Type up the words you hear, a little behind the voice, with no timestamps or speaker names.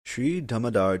Sri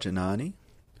Damodar Janani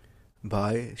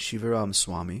by Shivaram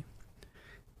Swami.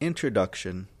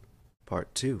 Introduction,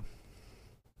 Part 2.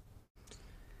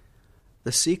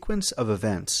 The sequence of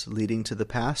events leading to the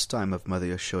pastime of Mother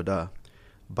Yashoda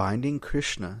binding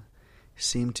Krishna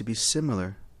seem to be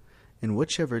similar in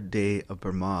whichever day of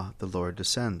Brahma the Lord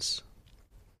descends.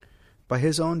 By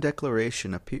his own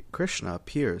declaration, Krishna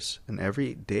appears in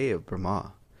every day of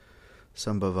Brahma.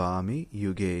 Sambhavami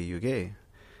yuge yuge.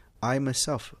 I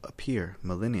myself appear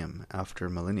millennium after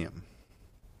millennium.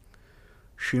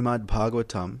 Srimad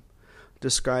Bhagavatam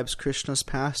describes Krishna's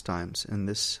pastimes in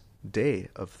this day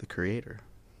of the Creator.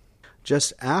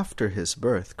 Just after his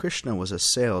birth, Krishna was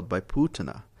assailed by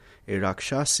Putana, a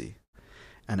Rakshasi,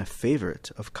 and a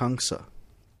favorite of Kamsa.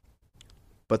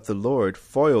 But the Lord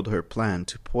foiled her plan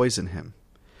to poison him,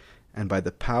 and by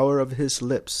the power of his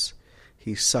lips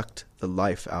he sucked the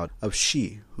life out of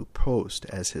she who posed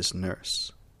as his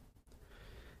nurse.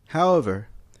 However,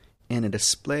 in a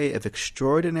display of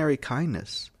extraordinary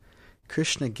kindness,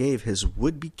 Krishna gave his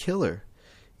would-be killer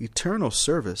eternal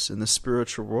service in the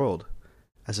spiritual world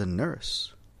as a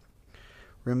nurse.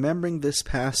 Remembering this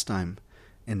pastime,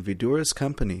 in Vidura's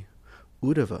company,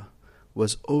 Uddhava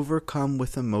was overcome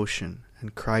with emotion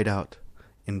and cried out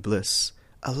in bliss,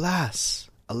 "Alas!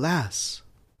 Alas!"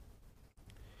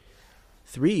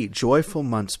 3 joyful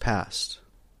months passed,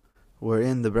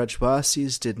 wherein the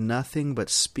Brajvasis did nothing but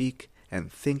speak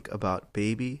and think about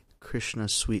baby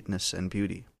Krishna's sweetness and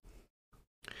beauty.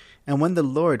 And when the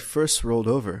Lord first rolled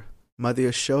over, Mother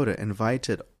Yashoda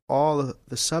invited all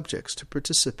the subjects to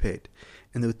participate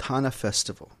in the Uttana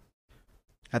festival.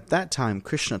 At that time,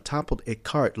 Krishna toppled a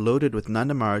cart loaded with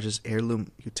Nanda Maharaj's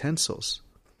heirloom utensils,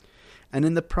 and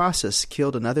in the process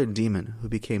killed another demon who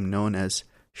became known as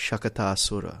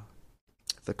Shakatasura,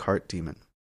 the cart demon.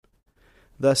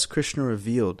 Thus Krishna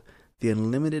revealed the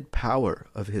unlimited power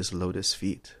of his lotus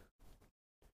feet.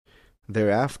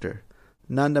 Thereafter,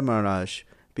 Nanda Maharaj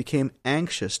became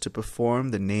anxious to perform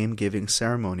the name-giving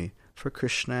ceremony for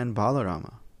Krishna and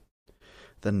Balarama,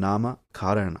 the Nama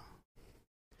Karana.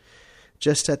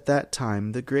 Just at that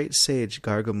time, the great sage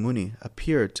Garga Muni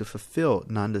appeared to fulfill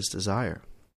Nanda's desire.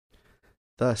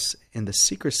 Thus, in the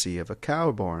secrecy of a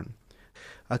cow barn,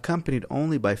 accompanied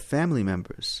only by family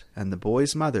members and the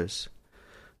boys' mothers,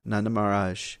 Nanda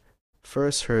Maharaj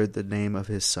first heard the name of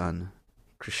his son,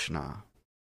 Krishna.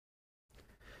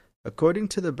 According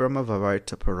to the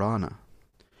Brahmavaivarta Purana,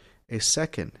 a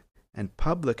second and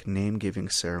public name-giving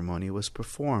ceremony was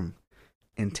performed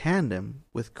in tandem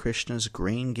with Krishna's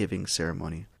grain-giving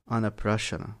ceremony,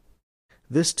 Annaprasana.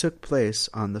 This took place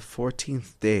on the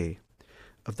 14th day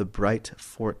of the bright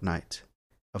fortnight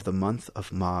of the month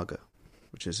of Magha,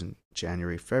 which is in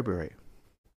January-February.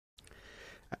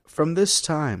 From this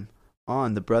time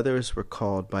on, the brothers were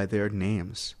called by their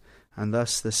names, and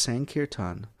thus the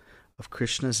Sankirtan of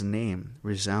Krishna's name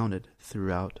resounded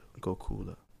throughout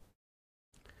Gokula.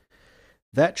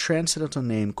 That transcendental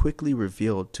name quickly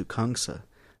revealed to Kamsa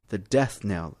the death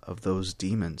knell of those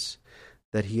demons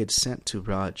that he had sent to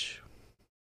Braj.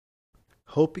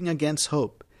 Hoping against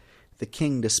hope, the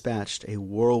king dispatched a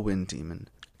whirlwind demon,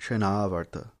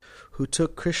 Trinavarta, who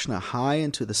took Krishna high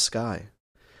into the sky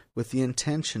with the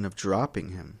intention of dropping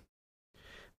him.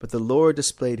 But the Lord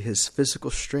displayed his physical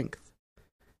strength,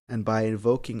 and by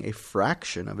invoking a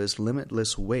fraction of his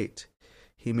limitless weight,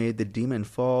 he made the demon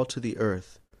fall to the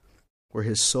earth, where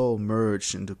his soul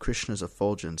merged into Krishna's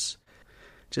effulgence,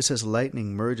 just as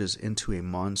lightning merges into a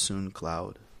monsoon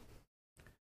cloud.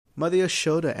 Mother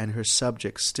Yashoda and her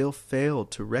subjects still failed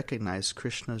to recognize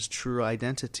Krishna's true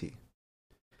identity.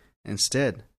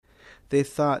 Instead, they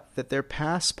thought that their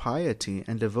past piety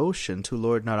and devotion to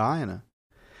Lord Narayana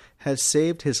had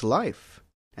saved his life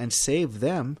and saved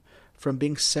them from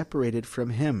being separated from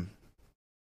him.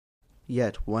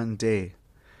 Yet one day,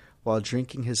 while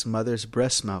drinking his mother's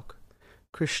breast milk,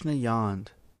 Krishna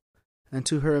yawned, and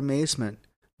to her amazement,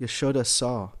 Yashoda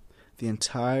saw the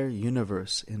entire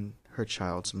universe in her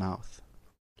child's mouth.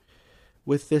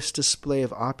 With this display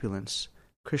of opulence,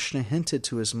 Krishna hinted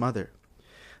to his mother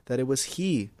that it was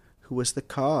he who was the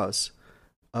cause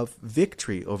of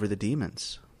victory over the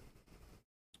demons.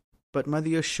 But Mother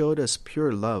Yashoda's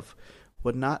pure love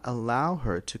would not allow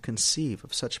her to conceive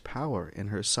of such power in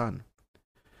her son.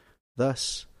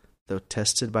 Thus, though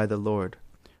tested by the Lord,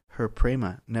 her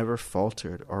prema never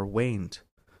faltered or waned.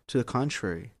 To the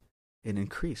contrary, it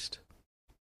increased.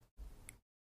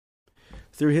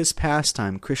 Through his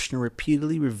pastime, Krishna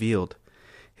repeatedly revealed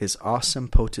his awesome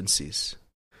potencies,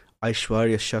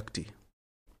 Aishwarya Shakti.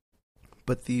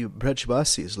 But the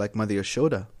Brajvasis, like Mother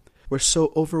Yashoda, were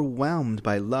so overwhelmed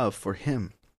by love for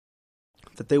him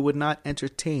that they would not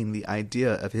entertain the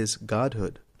idea of his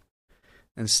godhood.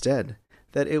 Instead,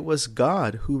 that it was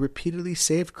God who repeatedly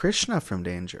saved Krishna from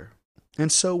danger.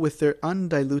 And so with their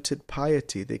undiluted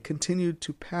piety they continued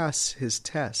to pass his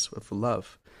tests with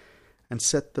love and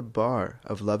set the bar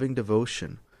of loving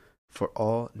devotion for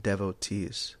all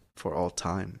devotees for all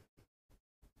time.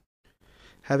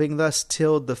 Having thus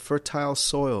tilled the fertile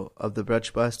soil of the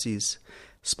Brajbasis'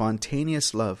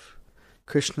 spontaneous love,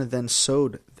 Krishna then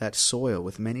sowed that soil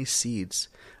with many seeds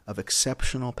of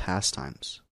exceptional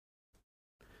pastimes.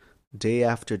 Day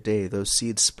after day those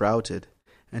seeds sprouted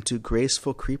into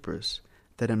graceful creepers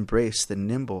that embraced the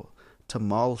nimble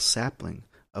tamal sapling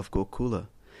of Gokula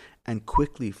and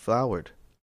quickly flowered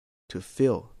to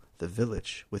fill the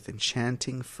village with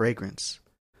enchanting fragrance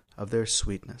of their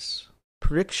sweetness.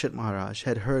 Parikshit Maharaj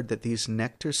had heard that these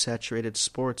nectar-saturated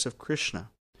sports of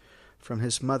Krishna from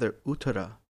his mother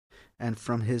Uttara and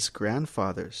from his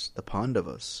grandfathers, the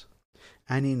Pandavas,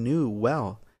 and he knew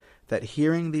well that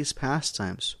hearing these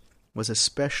pastimes was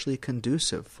especially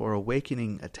conducive for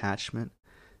awakening attachment,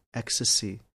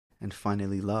 ecstasy, and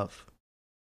finally love.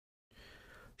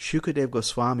 Shukadev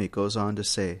Goswami goes on to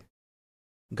say,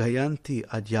 Gayanti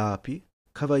adyapi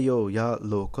kavayo ya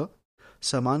loka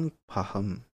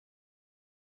samanpaham.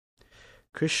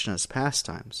 Krishna's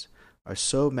pastimes are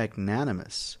so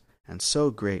magnanimous and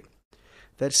so great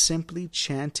that simply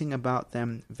chanting about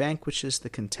them vanquishes the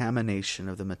contamination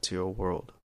of the material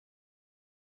world.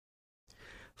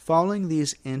 Following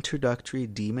these introductory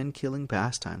demon-killing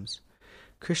pastimes,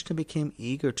 Krishna became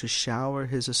eager to shower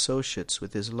his associates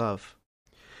with his love,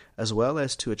 as well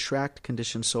as to attract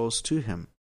conditioned souls to him.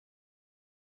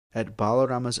 At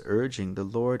Balarama's urging, the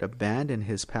Lord abandoned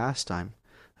his pastime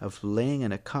of laying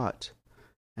in a cot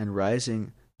and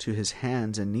rising to his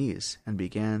hands and knees and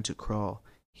began to crawl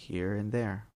here and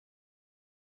there.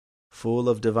 Full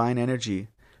of divine energy,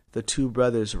 the two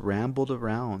brothers rambled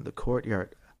around the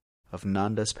courtyard of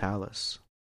Nanda's palace,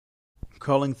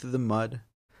 crawling through the mud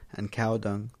and cow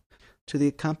dung to the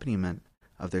accompaniment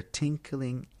of their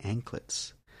tinkling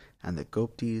anklets and the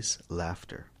gopis'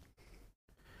 laughter.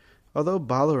 Although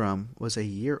Balaram was a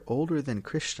year older than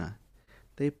Krishna,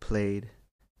 they played,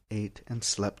 ate, and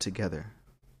slept together.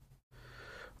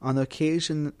 On the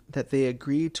occasion that they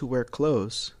agreed to wear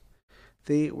clothes,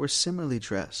 they were similarly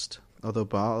dressed, although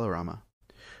Balarama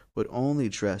would only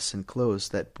dress in clothes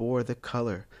that bore the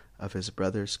color of his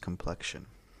brother's complexion.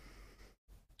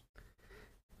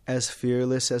 As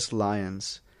fearless as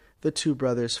lions, the two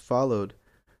brothers followed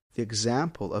the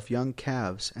example of young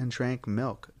calves and drank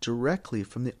milk directly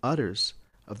from the udders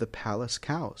of the palace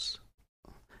cows.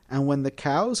 And when the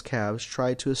cows' calves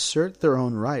tried to assert their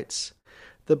own rights,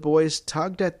 the boys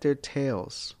tugged at their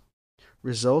tails,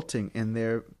 resulting in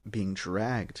their being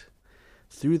dragged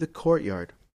through the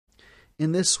courtyard.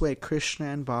 In this way, Krishna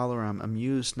and Balaram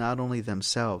amused not only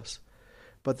themselves,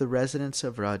 but the residents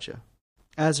of Raja.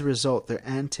 As a result, their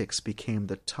antics became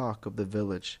the talk of the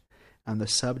village and the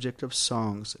subject of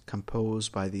songs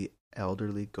composed by the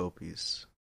elderly gopis.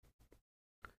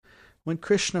 When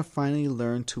Krishna finally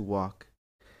learned to walk,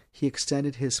 he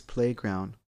extended his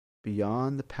playground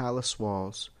beyond the palace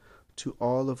walls to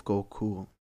all of Gokul.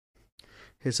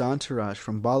 His entourage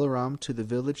from Balaram to the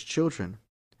village children,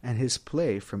 and his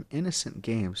play from innocent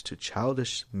games to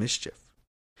childish mischief,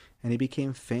 and he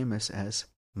became famous as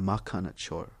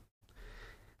Makhanachor,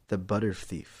 the butter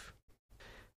thief,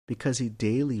 because he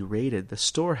daily raided the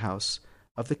storehouse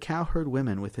of the cowherd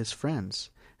women with his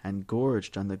friends and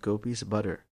gorged on the gopis'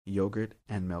 butter, yogurt,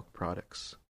 and milk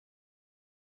products.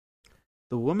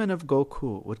 The women of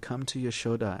Gokul would come to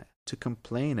Yashoda to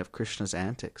complain of Krishna's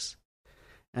antics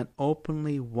and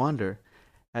openly wonder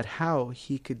at how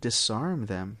he could disarm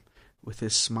them with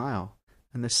his smile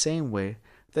in the same way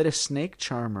that a snake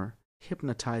charmer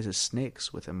hypnotizes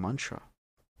snakes with a mantra.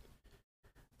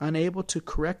 Unable to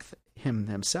correct him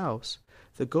themselves,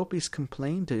 the gopis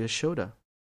complained to Yashoda.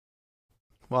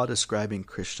 While describing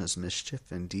Krishna's mischief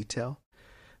in detail,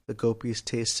 the gopis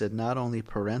tasted not only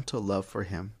parental love for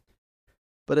him,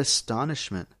 but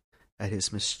astonishment at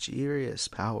his mysterious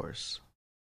powers.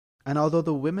 And although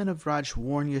the women of Raj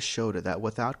warned Yashoda that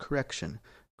without correction,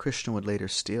 Krishna would later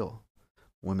steal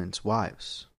women's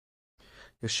wives,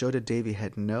 Yashoda Devi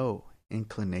had no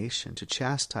inclination to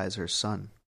chastise her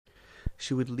son.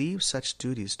 She would leave such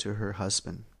duties to her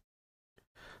husband.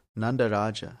 Nanda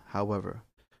Raja, however,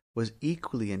 was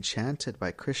equally enchanted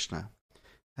by Krishna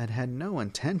and had no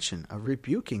intention of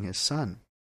rebuking his son.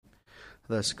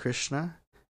 Thus Krishna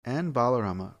and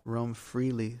Balarama roamed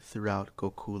freely throughout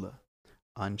Gokula,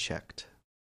 unchecked.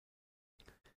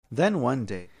 Then one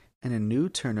day, in a new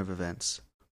turn of events,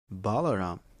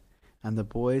 Balaram and the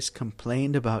boys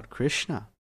complained about Krishna,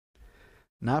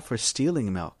 not for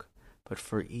stealing milk, but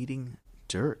for eating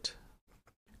dirt.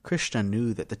 Krishna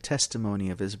knew that the testimony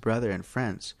of his brother and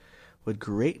friends would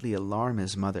greatly alarm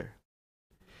his mother.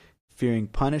 Fearing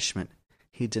punishment,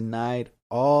 he denied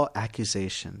all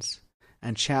accusations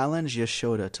and challenged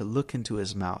Yashoda to look into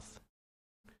his mouth.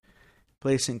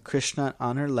 Placing Krishna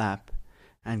on her lap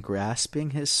and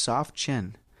grasping his soft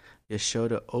chin,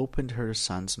 Yashoda opened her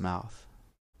son's mouth.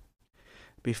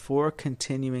 Before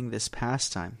continuing this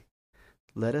pastime,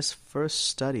 let us first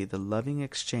study the loving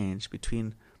exchange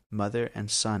between mother and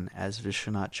son as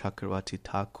Vishwanath Chakravarti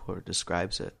Thakur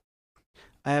describes it.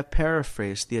 I have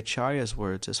paraphrased the Acharya's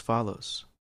words as follows.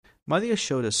 Mother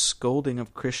Yashoda's scolding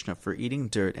of Krishna for eating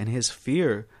dirt and his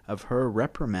fear of her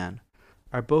reprimand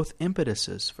are both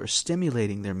impetuses for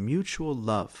stimulating their mutual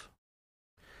love.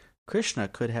 Krishna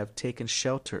could have taken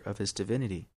shelter of his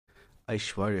divinity,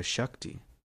 Aishwarya Shakti,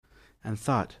 and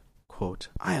thought, quote,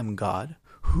 I am God,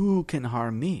 who can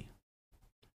harm me?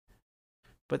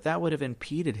 But that would have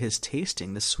impeded his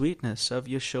tasting the sweetness of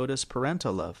Yashoda's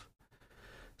parental love.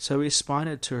 So he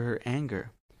responded to her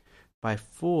anger by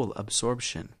full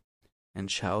absorption and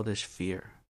childish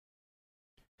fear.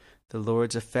 The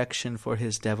Lord's affection for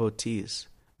his devotees,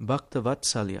 Bhakta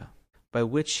Vatsalya, by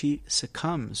which he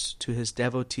succumbs to his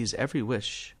devotees' every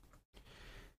wish,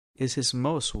 is his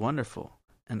most wonderful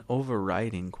and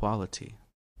overriding quality.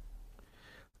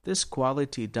 This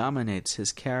quality dominates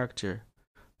his character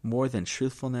more than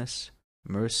truthfulness,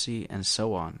 mercy, and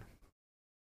so on.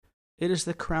 It is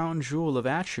the crown jewel of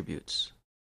attributes.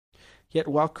 Yet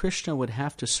while Krishna would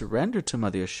have to surrender to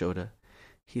Mother Yashoda,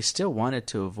 he still wanted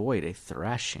to avoid a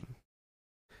thrashing.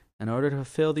 In order to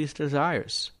fulfill these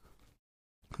desires,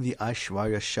 the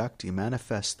Aishwarya Shakti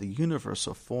manifests the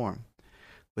universal form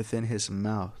within his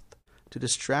mouth to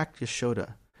distract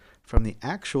Yashoda from the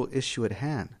actual issue at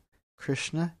hand,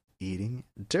 Krishna eating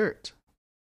dirt.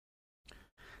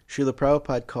 Srila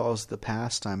Prabhupada calls the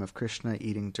pastime of Krishna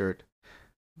eating dirt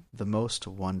the most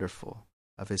wonderful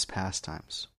of his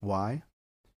pastimes. Why?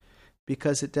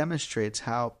 Because it demonstrates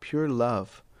how pure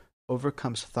love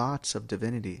overcomes thoughts of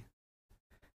divinity,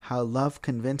 how love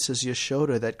convinces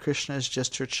Yashoda that Krishna is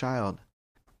just her child,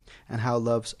 and how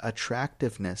love's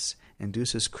attractiveness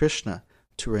induces Krishna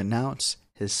to renounce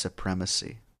his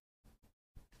supremacy.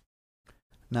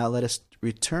 Now let us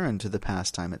return to the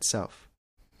pastime itself.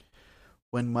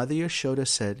 When Mother Yashoda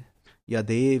said,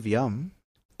 Yadev yam,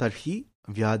 tarhi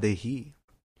vyadehi,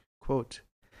 quote,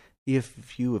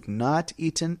 if you have not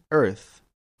eaten earth,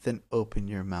 then open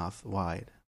your mouth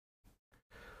wide.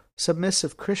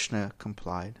 Submissive Krishna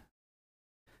complied.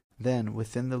 Then,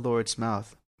 within the Lord's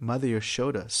mouth, Mother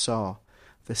Yashoda saw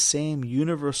the same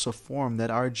universal form that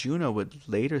Arjuna would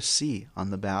later see on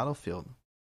the battlefield.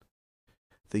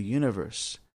 The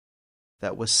universe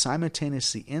that was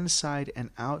simultaneously inside and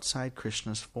outside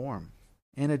Krishna's form.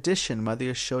 In addition, Mother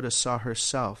Yashoda saw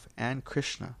herself and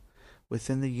Krishna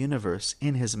within the universe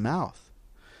in his mouth,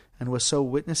 and was so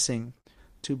witnessing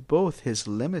to both his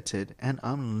limited and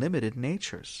unlimited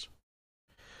natures.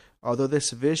 Although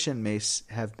this vision may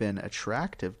have been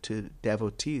attractive to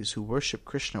devotees who worship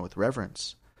Krishna with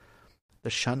reverence, the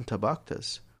Shanta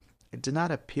Bhaktas, it did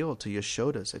not appeal to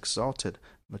Yashoda's exalted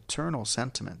maternal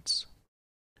sentiments.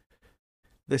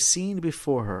 The scene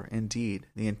before her, indeed,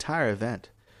 the entire event,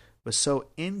 was so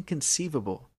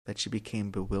inconceivable that she became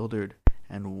bewildered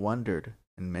and wondered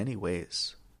in many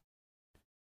ways.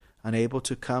 Unable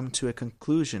to come to a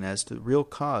conclusion as to the real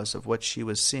cause of what she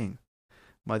was seeing,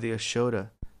 Mother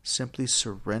Yashoda simply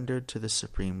surrendered to the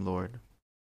Supreme Lord.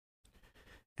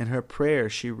 In her prayer,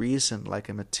 she reasoned like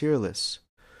a materialist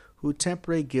who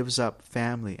temporarily gives up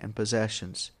family and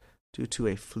possessions due to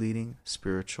a fleeting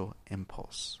spiritual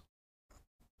impulse.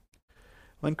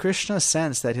 When Krishna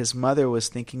sensed that his mother was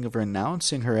thinking of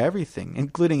renouncing her everything,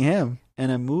 including him, in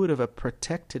a mood of a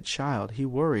protected child, he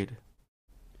worried.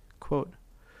 Quote,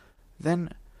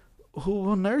 then who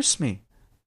will nurse me?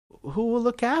 Who will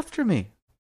look after me?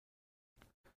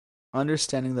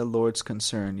 Understanding the Lord's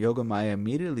concern, Yogamaya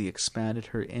immediately expanded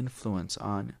her influence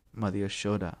on Mother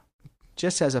Yashoda.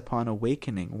 Just as upon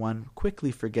awakening one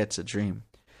quickly forgets a dream,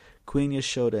 Queen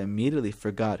Yashoda immediately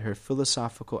forgot her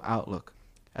philosophical outlook,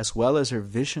 as well as her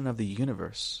vision of the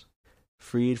universe.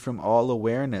 Freed from all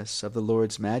awareness of the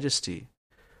Lord's majesty,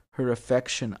 her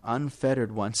affection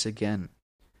unfettered once again,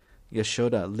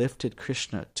 Yashoda lifted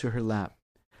Krishna to her lap,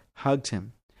 hugged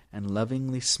him, and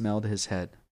lovingly smelled his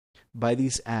head. By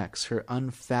these acts, her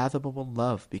unfathomable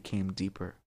love became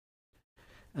deeper.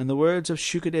 In the words of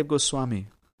Shukadev Goswami,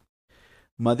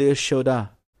 Mother Yashoda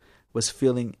was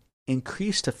feeling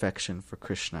increased affection for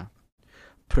Krishna.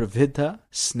 Pravidha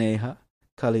Sneha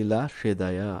Kalila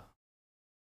Hridaya.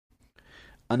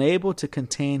 Unable to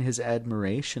contain his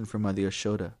admiration for Mother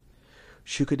Yashoda,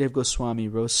 Shukadev Goswami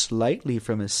rose slightly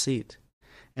from his seat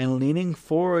and, leaning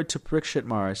forward to Parikshit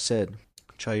Maharaj, said,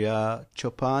 Chaya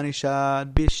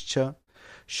Chopanishad Bishcha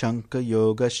Shanka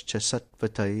Yogascha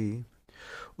Satvatai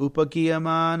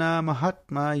Upagiyamana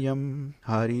Mahatmayam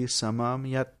Hari Samam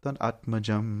Yatan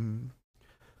Atmajam.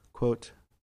 Quote,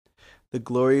 the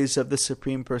glories of the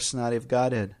Supreme Personality of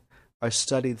Godhead are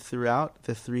studied throughout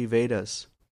the three Vedas,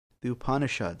 the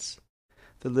Upanishads,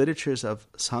 the literatures of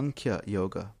Sankhya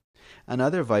Yoga, and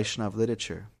other Vaishnava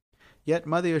literature. Yet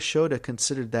Mother Yashoda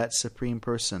considered that Supreme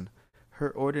Person her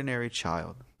ordinary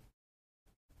child.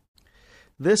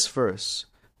 This verse,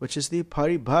 which is the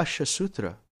Paribhasha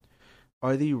Sutra,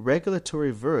 or the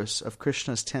regulatory verse of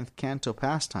Krishna's 10th canto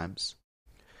pastimes,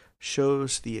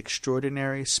 shows the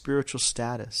extraordinary spiritual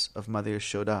status of Mother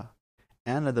Yashoda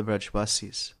and of the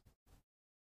Brajvasis.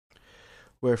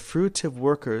 Where fruitive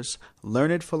workers,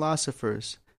 learned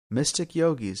philosophers, mystic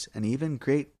yogis, and even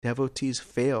great devotees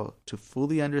fail to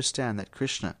fully understand that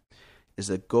Krishna is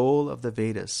the goal of the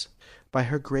Vedas, by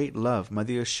her great love,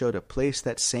 Mother Yashoda placed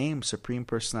that same Supreme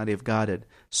Personality of Godhead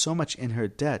so much in her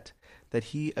debt that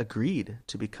he agreed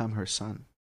to become her son.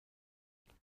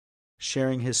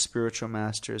 Sharing his spiritual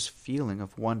master's feeling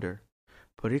of wonder,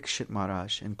 Parikshit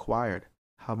Maharaj inquired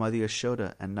how Mother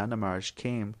Yashoda and Nanda Maharaj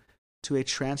came to a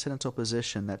transcendental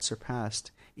position that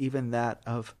surpassed even that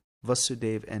of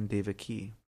Vasudeva and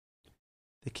Devaki.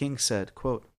 The king said,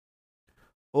 quote,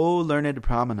 O learned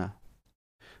Brahmana,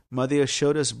 Mother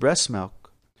Yashoda's breast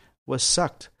milk was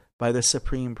sucked by the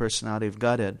Supreme Personality of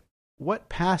Godhead. What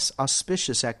past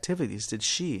auspicious activities did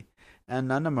she and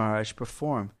Nanda Maharaj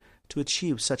perform to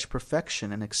achieve such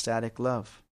perfection and ecstatic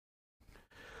love?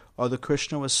 Although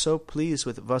Krishna was so pleased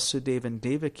with Vasudeva and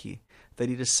Devaki that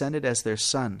he descended as their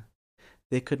son,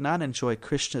 they could not enjoy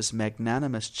Krishna's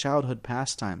magnanimous childhood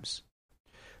pastimes,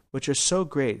 which are so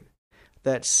great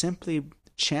that simply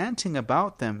chanting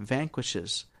about them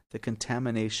vanquishes the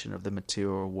contamination of the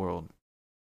material world.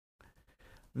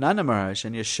 Nanda Maharaj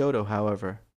and Yashoda,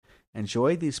 however,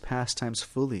 enjoyed these pastimes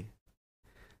fully,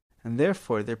 and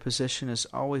therefore their position is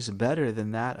always better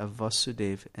than that of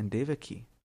Vasudeva and Devaki.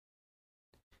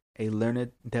 A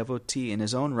learned devotee in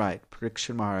his own right,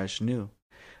 Parikshit Maharaj, knew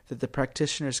that the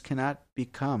practitioners cannot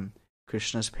become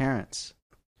Krishna's parents.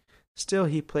 Still,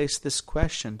 he placed this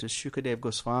question to Shukadev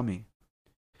Goswami,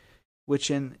 which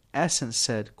in essence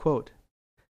said, quote,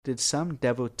 did some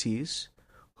devotees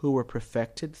who were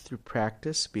perfected through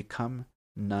practice become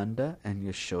Nanda and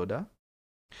Yashoda?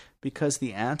 Because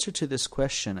the answer to this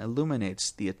question illuminates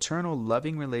the eternal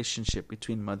loving relationship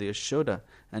between Mother Yashoda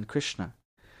and Krishna.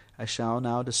 I shall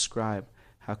now describe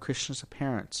how Krishna's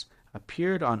parents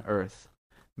appeared on earth,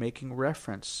 making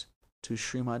reference to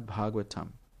Srimad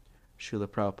Bhagavatam, Srila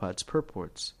Prabhupada's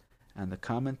purports, and the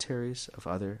commentaries of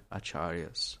other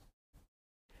acharyas.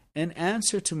 In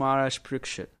answer to Maharaj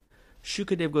Parikshit,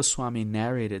 Shukadev Goswami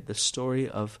narrated the story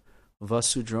of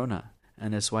Vasudrona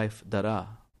and his wife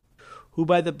Dara, who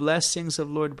by the blessings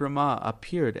of Lord Brahma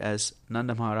appeared as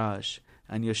Nanda Maharaj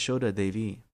and Yashoda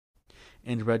Devi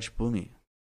in Rajbhumi.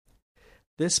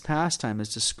 This pastime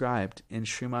is described in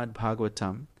Srimad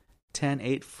Bhagavatam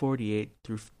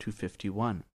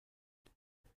 10.848-251.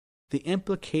 The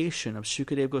implication of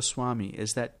Shukadev Goswami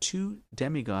is that two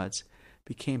demigods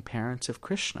became parents of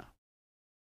Krishna.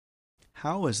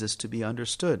 How is this to be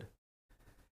understood?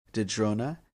 Did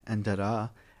Drona and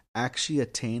Dara actually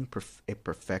attain a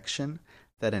perfection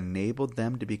that enabled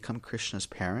them to become Krishna's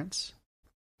parents?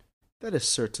 That is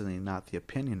certainly not the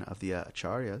opinion of the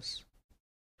acharyas.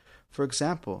 For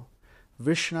example,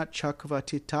 Vishwanath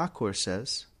Chakravarti Thakur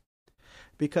says,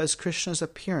 because Krishna's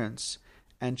appearance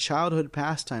and childhood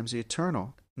pastimes are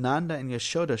eternal, Nanda and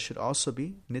Yashoda should also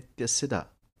be Nitya Siddha,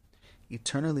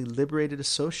 eternally liberated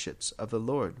associates of the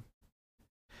Lord.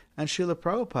 And Srila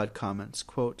Prabhupada comments,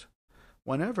 quote,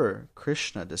 whenever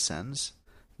Krishna descends,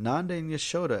 Nanda and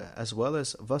Yashoda, as well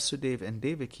as Vasudeva and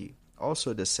Devaki,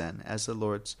 also descend as the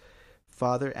Lord's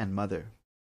father and mother.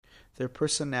 Their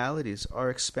personalities are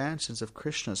expansions of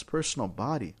Krishna's personal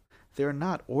body. They are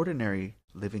not ordinary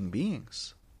living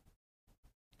beings.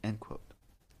 End quote.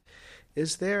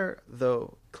 Is there,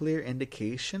 though, clear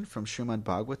indication from Srimad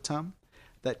Bhagavatam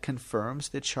that confirms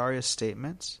the Acharya's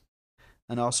statements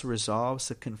and also resolves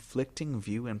the conflicting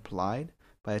view implied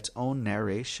by its own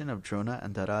narration of Drona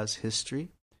and Dara's history,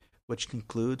 which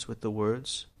concludes with the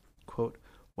words, quote,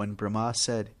 when Brahma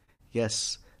said,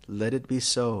 yes, let it be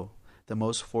so, the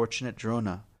most fortunate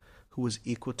Drona, who was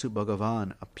equal to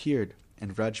Bhagavan, appeared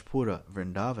in Vrajpura,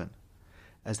 Vrindavan,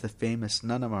 as the famous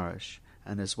Nanda Maharaj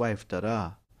and his wife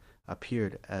Dara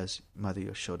appeared as Mother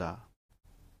Yashoda.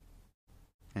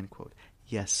 End quote.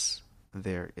 Yes,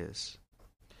 there is.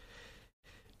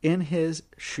 In his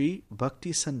Sri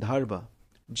Bhakti Sandarbha,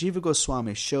 Jiva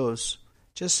Goswami shows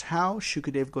just how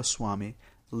Shukadeva Goswami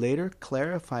later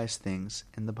clarifies things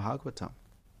in the Bhagavatam.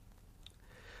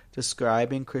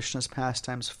 Describing Krishna's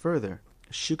pastimes further,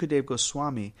 Shukadeva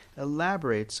Goswami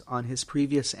elaborates on his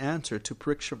previous answer to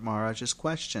Parikshit Maharaj's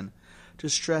question to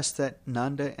stress that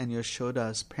Nanda and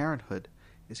Yashoda's parenthood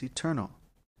is eternal.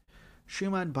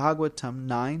 Srimad Bhagavatam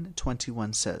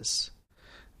 9:21 says,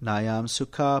 Nayam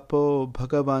sukhapo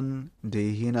bhagavan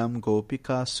dehinam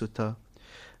gopika sutta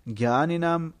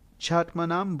jnaninam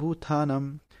chatmanam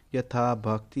bhutanam yatha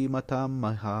bhakti matam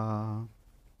maha.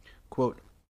 Quote,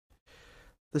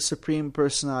 the Supreme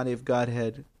Personality of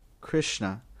Godhead,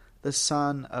 Krishna, the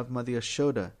son of Mother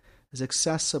Yashoda, is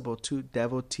accessible to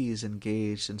devotees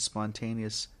engaged in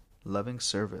spontaneous, loving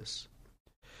service.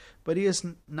 But he is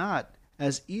not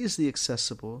as easily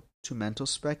accessible to mental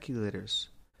speculators,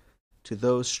 to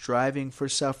those striving for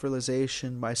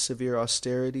self-realization by severe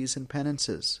austerities and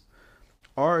penances,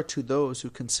 or to those who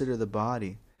consider the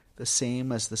body the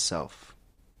same as the self.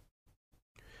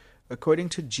 According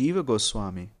to Jiva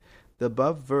Goswami, the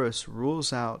above verse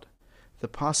rules out the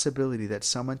possibility that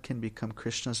someone can become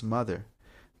Krishna's mother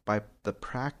by the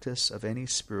practice of any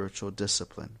spiritual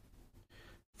discipline.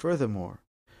 Furthermore,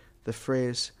 the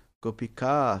phrase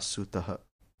Gopika Sutaha,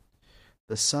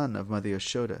 the son of Mother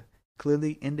Yashoda,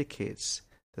 clearly indicates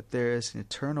that there is an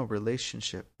eternal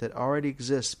relationship that already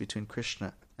exists between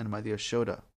Krishna and Mother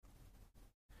Yashoda.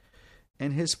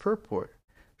 In his purport,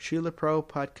 Srila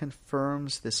Prabhupada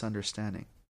confirms this understanding.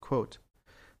 Quote,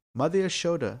 Mother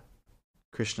Yashoda,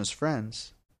 Krishna's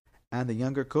friends, and the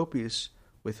younger gopis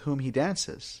with whom he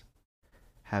dances,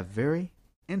 have very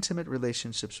intimate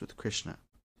relationships with Krishna.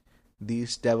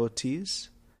 These devotees,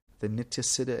 the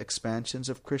Nityasiddha expansions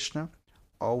of Krishna,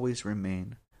 always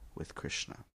remain with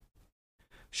Krishna.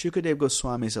 Shukadeva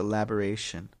Goswami's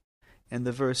elaboration in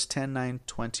the verse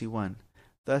 10.9.21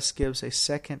 thus gives a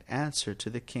second answer to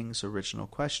the king's original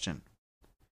question.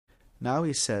 Now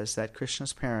he says that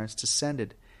Krishna's parents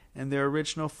descended in their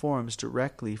original forms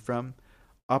directly from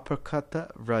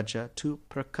Aprakata Vraja to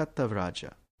Prakata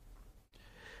Vraja.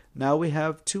 Now we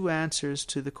have two answers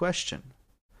to the question.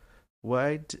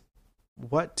 What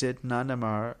did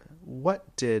Nanda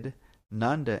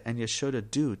and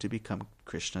Yashoda do to become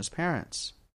Krishna's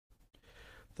parents?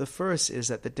 The first is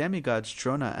that the demigods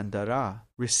Drona and Dara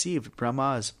received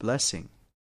Brahma's blessing,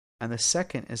 and the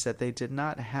second is that they did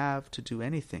not have to do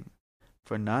anything,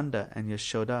 for Nanda and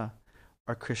Yashoda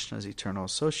are Krishna's eternal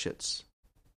associates.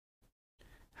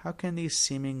 How can these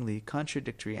seemingly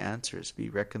contradictory answers be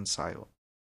reconciled?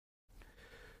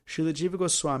 Srila Jiva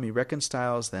Goswami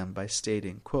reconciles them by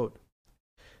stating, quote,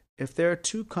 if there are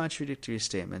two contradictory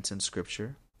statements in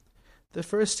Scripture, the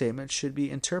first statement should be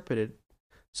interpreted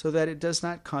so that it does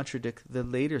not contradict the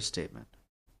later statement.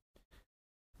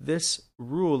 This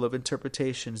rule of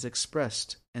interpretation is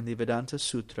expressed in the Vedanta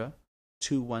Sutra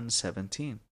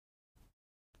 2.1.17.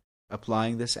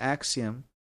 Applying this axiom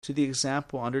to the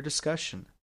example under discussion,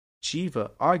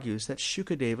 Jiva argues that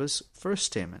Shukadeva's first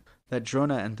statement, that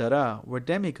Drona and Dara were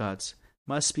demigods,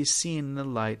 must be seen in the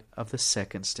light of the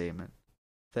second statement,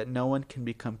 that no one can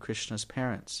become Krishna's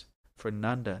parents, for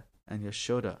Nanda and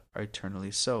Yashoda are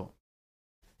eternally so.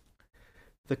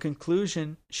 The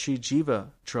conclusion Sri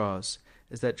Jiva draws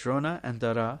is that Drona and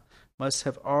Dara must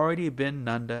have already been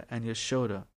Nanda and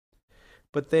Yashoda,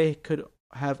 but they could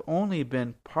have only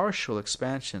been partial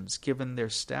expansions given their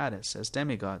status as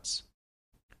demigods.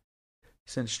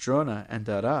 Since Drona and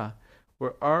Dara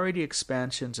were already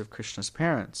expansions of Krishna's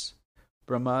parents,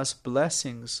 Brahma's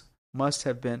blessings must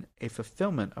have been a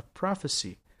fulfillment of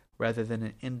prophecy rather than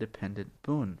an independent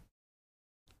boon.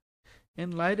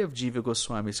 In light of Jiva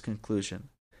Goswami's conclusion,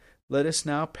 let us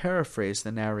now paraphrase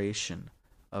the narration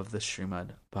of the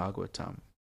Srimad Bhagavatam.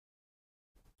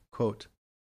 Quote,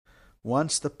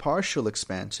 once the partial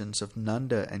expansions of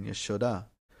Nanda and Yashoda,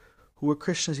 who were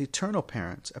Krishna's eternal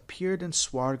parents, appeared in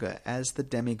Swarga as the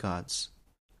demigods,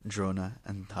 Drona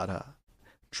and Dara.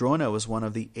 Drona was one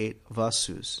of the 8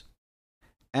 Vasus,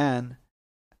 and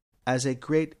as a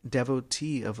great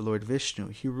devotee of Lord Vishnu,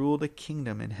 he ruled a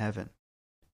kingdom in heaven.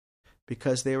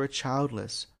 Because they were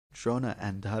childless, Drona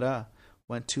and Dara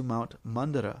went to Mount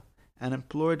Mandara and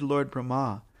implored Lord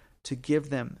Brahma to give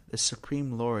them the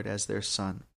Supreme Lord as their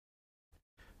son.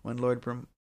 When Lord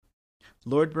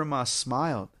Brahma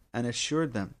smiled and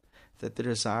assured them that their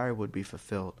desire would be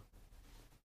fulfilled.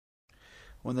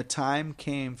 When the time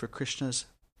came for Krishna's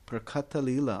Prakata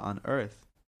Lila on earth,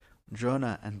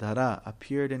 Drona, and Dara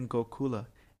appeared in Gokula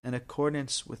in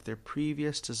accordance with their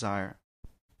previous desire.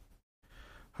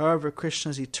 However,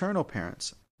 Krishna's eternal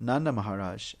parents, Nanda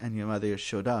Maharaj and Mother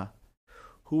Yashoda,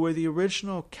 who were the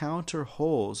original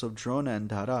counter-holes of Drona and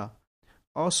Dara,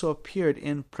 also appeared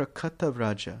in Prakata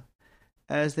Vraja,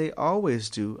 as they always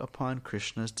do upon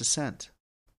Krishna's descent.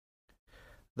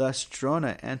 Thus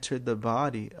Drona entered the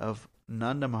body of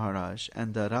Nanda Maharaj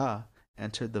and Dara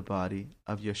entered the body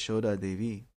of Yashoda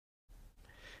Devi.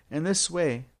 In this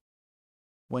way,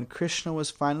 when Krishna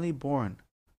was finally born,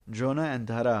 Drona and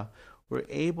Dara were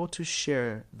able to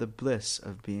share the bliss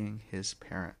of being his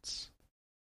parents.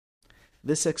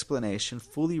 This explanation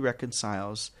fully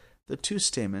reconciles the two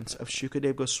statements of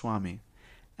Shukadeva Goswami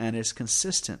and is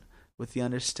consistent with the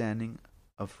understanding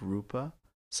of Rupa,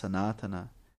 Sanatana,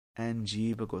 and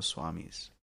Jiva Goswamis.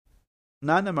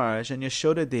 Nanda Maharaj and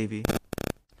Yashoda Devi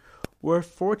were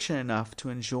fortunate enough to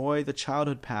enjoy the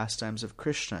childhood pastimes of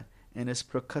Krishna in his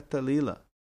Prakata Lila,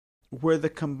 were the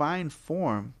combined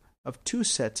form of two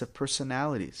sets of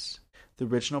personalities, the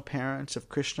original parents of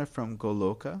Krishna from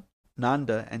Goloka,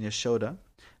 Nanda and Yashoda,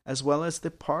 as well as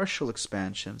the partial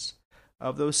expansions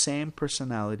of those same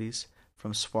personalities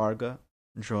from Svarga,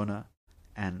 Drona,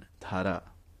 and Dara.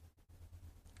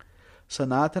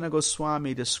 Sanatana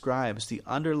Goswami describes the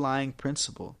underlying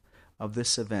principle of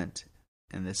this event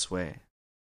in this way.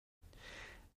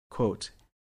 Quote,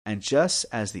 "And just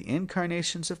as the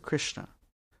incarnations of Krishna,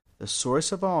 the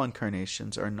source of all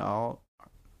incarnations, are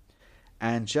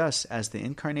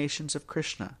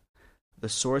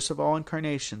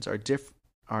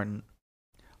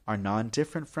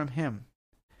non-different from him,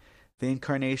 the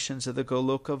incarnations of the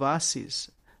Goloka Vasis,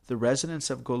 the residents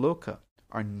of Goloka,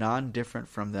 are non-different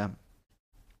from them.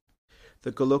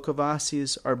 The Goloka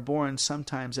Vasis are born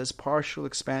sometimes as partial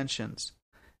expansions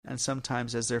and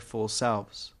sometimes as their full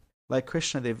selves. Like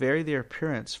Krishna, they vary their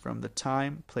appearance from the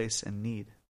time, place, and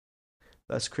need.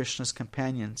 Thus Krishna's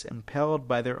companions, impelled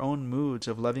by their own moods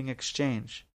of loving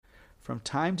exchange, from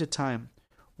time to time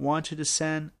want to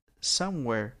descend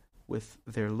somewhere with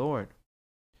their Lord.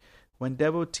 When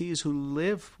devotees who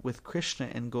live with Krishna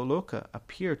in Goloka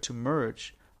appear to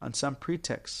merge on some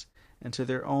pretext into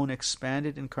their own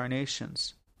expanded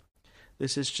incarnations,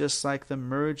 this is just like the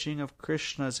merging of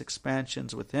Krishna's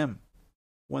expansions with him.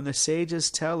 When the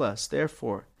sages tell us,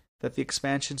 therefore, that the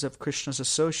expansions of Krishna's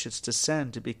associates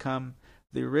descend to become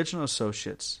the original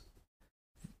associates,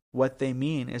 what they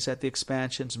mean is that the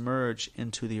expansions merge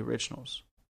into the originals.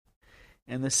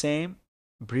 In the same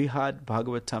Brihad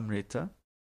Bhagavatamrita,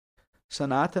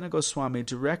 Sanatana Goswami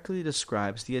directly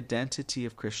describes the identity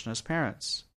of Krishna's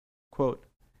parents. Quote,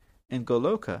 "In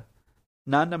Goloka,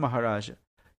 Nanda Maharaja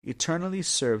eternally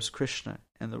serves Krishna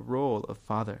in the role of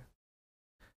father.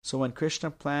 So when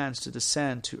Krishna plans to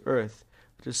descend to earth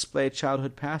to display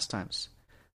childhood pastimes,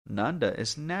 Nanda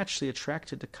is naturally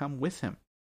attracted to come with him.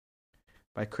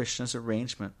 By Krishna's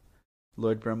arrangement,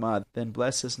 Lord Brahma then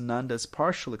blesses Nanda's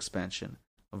partial expansion,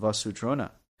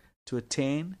 Vasudrona, to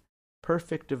attain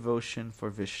perfect devotion for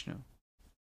Vishnu.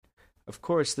 Of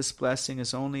course, this blessing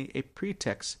is only a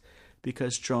pretext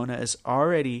because Drona is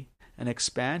already an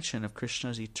expansion of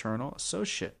Krishna's eternal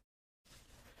associate.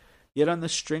 Yet on the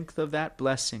strength of that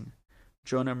blessing,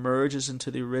 Drona merges into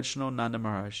the original Nanda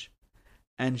Maharaj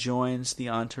and joins the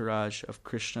entourage of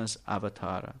Krishna's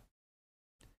avatara.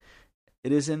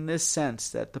 It is in this sense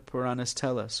that the Puranas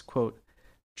tell us, quote,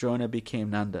 Drona became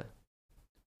Nanda.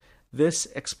 This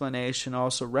explanation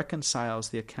also reconciles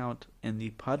the account in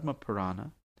the Padma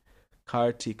Purana,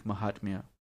 Kartik Mahatmya,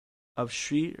 of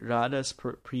Sri Radha's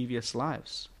previous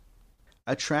lives.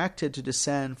 Attracted to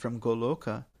descend from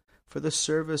Goloka for the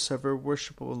service of her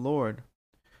worshipful Lord,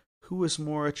 who was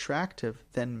more attractive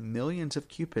than millions of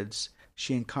cupids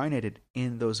she incarnated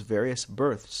in those various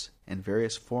births in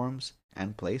various forms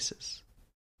and places.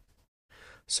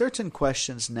 Certain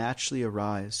questions naturally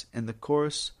arise in the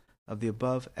course of the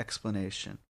above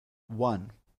explanation.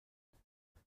 1.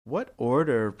 What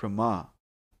order of Brahma?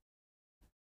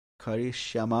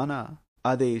 Karishyamana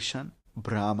Adeshan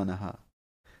Brahmanaha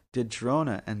did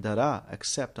Drona and Dara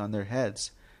accept on their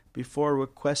heads before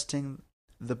requesting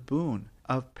the boon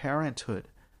of parenthood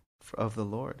of the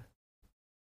Lord?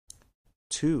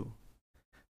 2.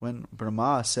 When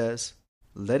Brahma says,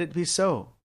 "Let it be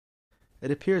so," it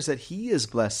appears that he is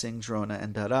blessing Drona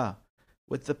and Dara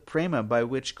with the prema by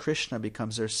which Krishna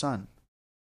becomes their son.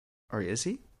 Or is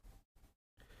he?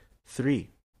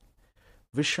 3.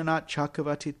 Vishwanath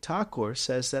Chakravarti Thakur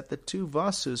says that the two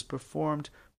Vasus performed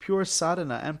pure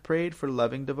sadhana and prayed for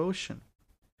loving devotion.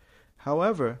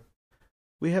 However,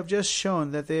 we have just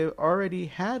shown that they already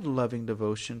had loving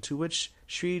devotion to which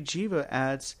Sri Jiva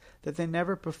adds that they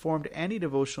never performed any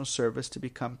devotional service to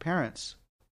become parents.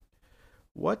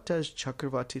 What does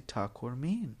Chakravarti Thakur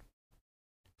mean?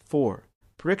 4.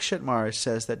 Parikshit Maharaj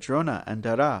says that Drona and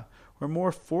Dara were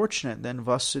more fortunate than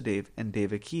Vasudeva and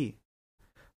Devaki.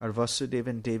 Are Vasudeva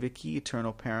and Devaki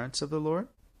eternal parents of the Lord?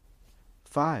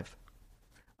 5.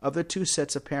 Of the two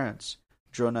sets of parents,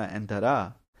 Drona and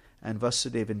Dara, and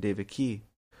Vasudeva and Devaki,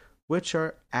 which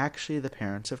are actually the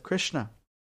parents of Krishna?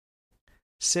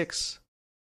 6.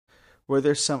 Were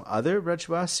there some other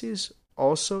Brajvasis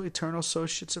also eternal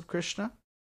associates of Krishna?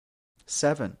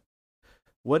 7.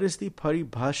 What is the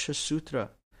Paribhasha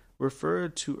Sutra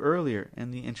referred to earlier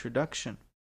in the introduction?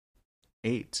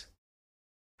 8.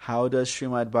 How does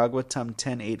Srimad Bhagavatam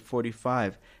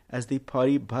 10.8.45 as the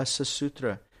Paribhasha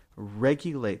Sutra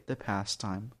regulate the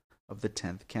pastime of the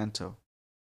 10th canto?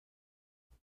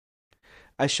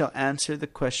 I shall answer the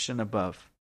question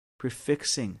above,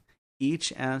 prefixing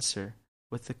each answer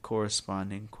with the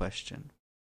corresponding question.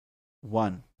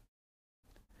 1.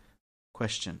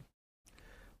 Question.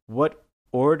 What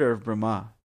order of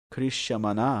Brahma,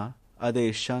 Krishyamana,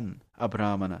 Adeshan,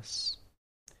 Abrahmanas,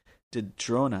 did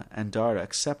Drona and Dara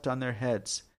accept on their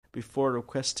heads before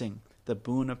requesting the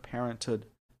boon of parenthood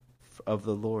of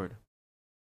the Lord?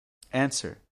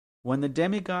 Answer. When the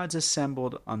demigods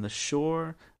assembled on the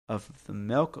shore of the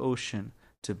milk ocean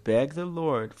to beg the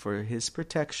Lord for his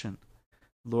protection,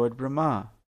 Lord Brahma,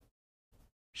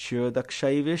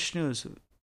 Kshirodakshayi Vishnu's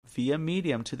via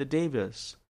medium to the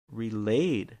Devas,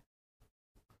 relayed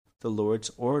the Lord's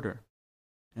order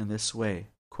in this way,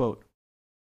 quote,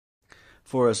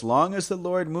 "For as long as the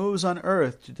Lord moves on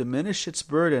earth to diminish its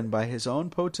burden by his own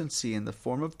potency in the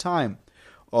form of time,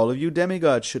 all of you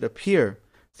demigods should appear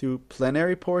through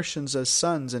plenary portions as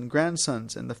sons and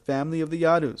grandsons in the family of the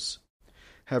Yadus."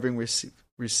 Having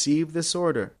received this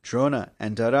order, Drona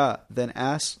and Dara then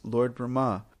asked Lord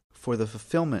Brahma for the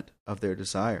fulfillment of their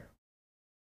desire.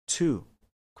 2.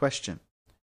 Question.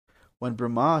 When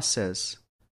Brahma says,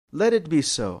 "Let it be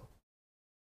so,"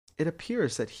 it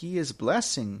appears that he is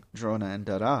blessing Drona and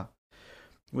Dara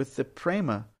with the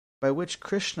prema by which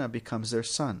Krishna becomes their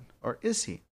son, or is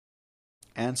he?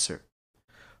 Answer.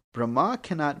 Brahma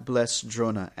cannot bless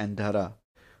Drona and Dara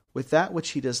with that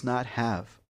which he does not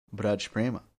have, Braj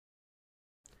Prema,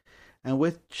 and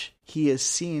which he is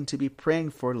seen to be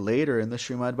praying for later in the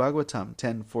Srimad Bhagavatam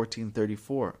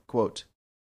 10.14.34, quote,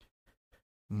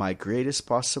 "My greatest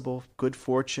possible good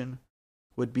fortune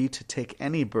would be to take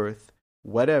any birth,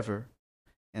 whatever,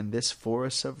 in this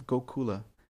forest of Gokula,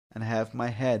 and have my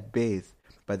head bathed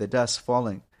by the dust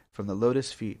falling from the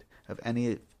lotus feet of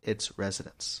any of its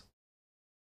residents."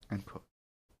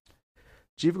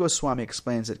 Jiva Goswami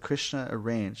explains that Krishna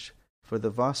arranged for the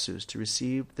Vasus to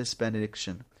receive this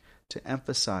benediction to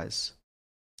emphasize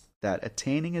that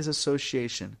attaining his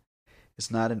association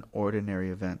is not an ordinary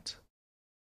event.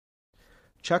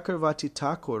 Chakravarti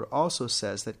Thakur also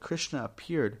says that Krishna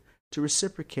appeared to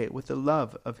reciprocate with the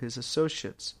love of his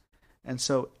associates, and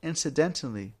so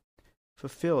incidentally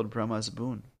fulfilled Brahma's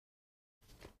boon.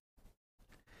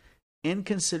 In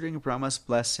considering Brahma's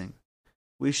blessing,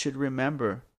 we should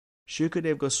remember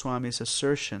Shukadeva Goswami's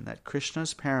assertion that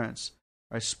Krishna's parents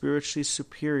are spiritually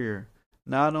superior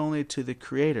not only to the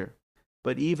Creator,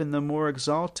 but even the more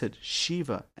exalted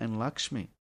Shiva and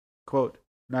Lakshmi. Quote,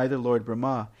 "Neither Lord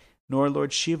Brahma, nor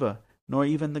Lord Shiva, nor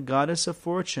even the goddess of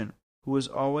fortune, who is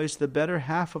always the better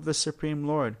half of the Supreme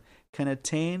Lord, can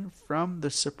attain from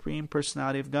the Supreme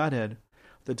Personality of Godhead,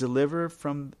 the deliverer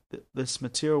from this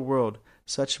material world,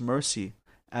 such mercy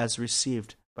as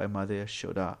received by Mother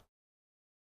Yashoda."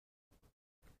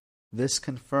 This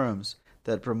confirms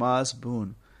that Brahma's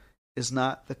boon is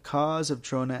not the cause of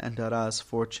Drona and Dara's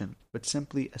fortune, but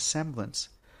simply a semblance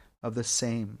of the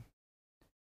same,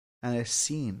 and is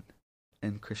seen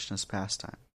in Krishna's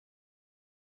pastime.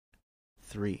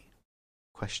 3.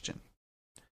 Question.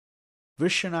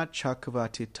 Vishwanath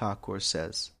Chakravarti Thakur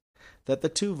says that the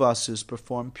two Vasus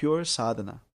performed pure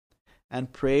sadhana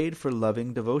and prayed for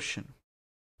loving devotion.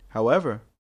 However,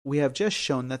 we have just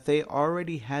shown that they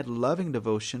already had loving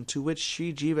devotion, to which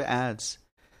Sri Jiva adds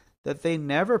that they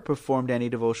never performed any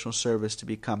devotional service to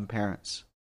become parents.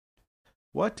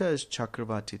 What does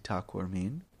Chakravarti Thakur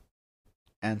mean?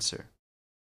 Answer.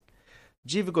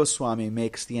 Jiva Goswami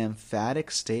makes the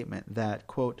emphatic statement that,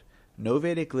 quote, "No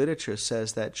Vedic literature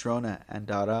says that Drona and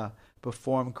Dara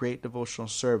perform great devotional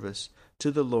service to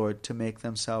the Lord to make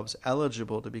themselves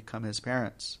eligible to become his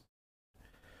parents."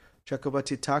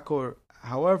 Chakravarti Thakur,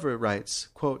 however, writes,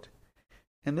 quote,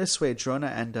 "In this way Drona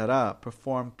and Dara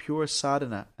performed pure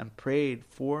sadhana and prayed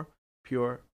for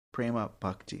pure prema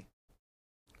bhakti."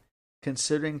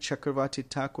 Considering Chakravarti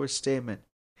Thakur's statement,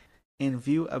 in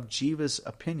view of Jiva's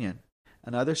opinion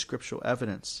and other scriptural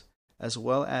evidence, as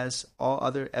well as all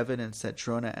other evidence that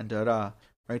Drona and Dara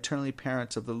are eternally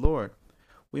parents of the Lord,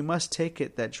 we must take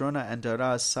it that Drona and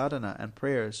Dara's sadhana and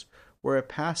prayers were a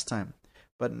pastime,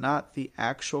 but not the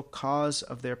actual cause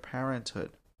of their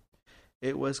parenthood.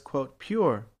 It was, quote,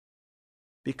 pure,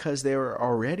 because they were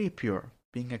already pure,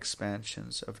 being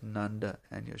expansions of Nanda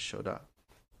and Yashoda.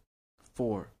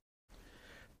 4.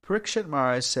 Parikshit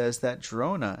Maharaj says that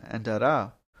Drona and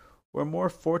Dara were more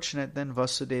fortunate than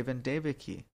Vasudeva and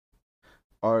Devaki.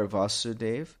 Are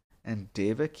Vasudeva and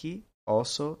Devaki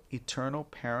also eternal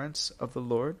parents of the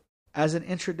Lord? As an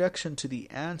introduction to the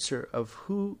answer of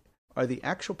who are the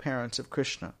actual parents of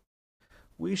Krishna,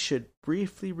 we should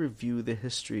briefly review the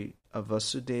history of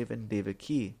Vasudeva and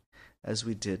Devaki, as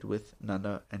we did with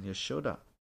Nanda and Yashoda.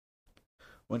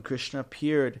 When Krishna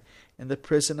appeared in the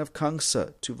prison of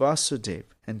Kamsa to Vasudeva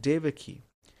and Devaki,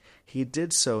 he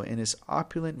did so in his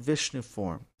opulent Vishnu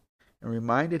form and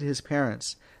reminded his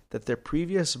parents that their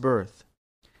previous birth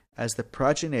as the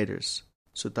progenitors,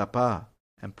 Sutapa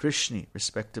and Prishni,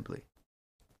 respectively.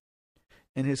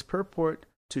 In his purport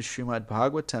to Srimad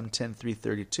Bhagavatam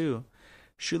 10.3.32,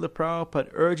 Srila Prabhupada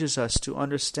urges us to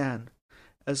understand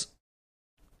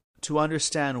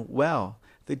well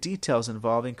the details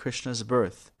involving Krishna's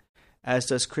birth, as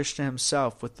does Krishna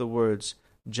himself with the words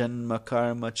Janma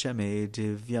karma chame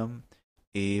divyam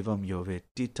evam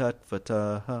yovetti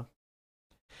tatvataha.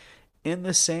 In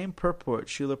the same purport,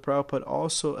 Srila Prabhupada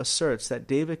also asserts that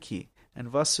Devaki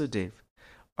and Vasudeva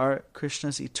are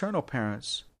Krishna's eternal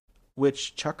parents,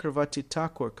 which Chakravarti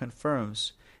Thakur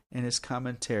confirms in his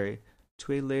commentary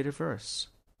to a later verse,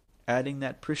 adding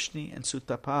that Prishni and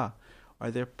Sutapa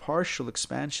are their partial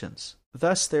expansions.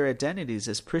 Thus, their identities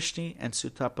as Prishni and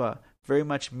Sutapa very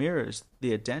much mirrors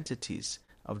the identities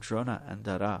of Drona and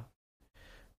Dara.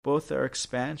 Both are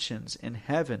expansions in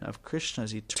heaven of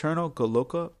Krishna's eternal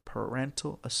Goloka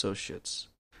parental associates.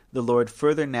 The Lord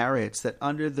further narrates that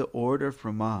under the order of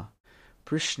Brahma,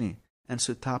 Prishni and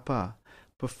Sutapa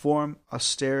perform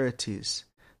austerities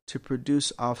to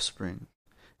produce offspring,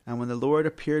 and when the Lord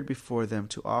appeared before them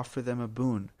to offer them a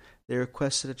boon, they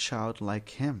requested a child like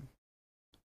him.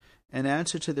 In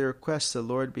answer to their request, the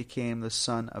Lord became the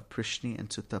son of Prishni and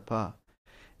Sutapa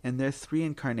in their 3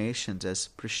 incarnations as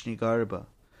Prishnigarbha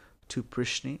to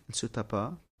Prishni and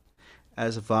Sutapa,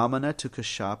 as Vamana to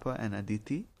Kashyapa and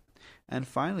Aditi, and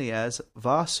finally as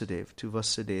Vasudeva to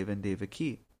Vasudeva and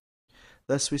Devaki.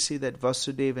 Thus we see that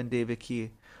Vasudeva and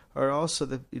Devaki are also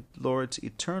the Lord's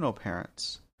eternal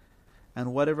parents,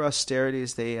 and whatever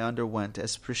austerities they underwent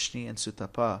as Prishni and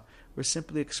Sutapa were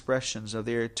simply expressions of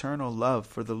their eternal love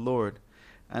for the Lord,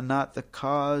 and not the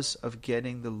cause of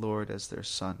getting the Lord as their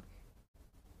son.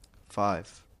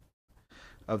 5.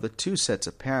 Of the 2 sets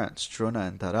of parents, Drona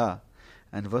and Dara,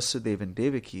 and Vasudeva and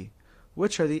Devaki,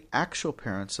 which are the actual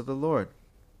parents of the Lord?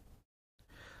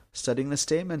 Studying the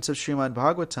statements of Srimad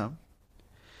Bhagavatam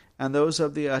and those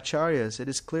of the Acharyas, it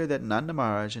is clear that Nanda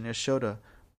Maharaj and Yashoda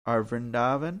are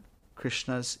Vrindavan,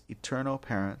 Krishna's eternal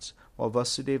parents, while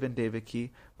Vasudeva and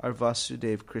Devaki are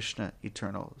Vasudeva Krishna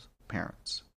eternal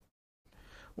parents.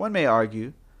 One may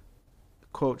argue,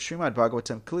 quote, Srimad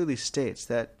Bhagavatam clearly states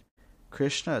that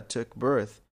Krishna took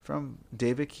birth from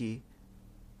Devaki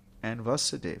and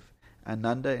Vasudeva, and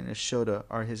Nanda and Yashoda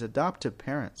are his adoptive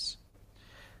parents.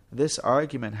 This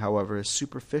argument, however, is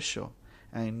superficial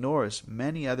and ignores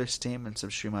many other statements of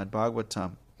Srimad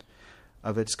Bhagavatam,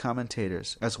 of its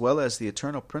commentators, as well as the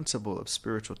eternal principle of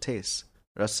spiritual tastes,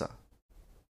 rasa.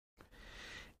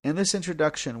 In this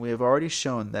introduction, we have already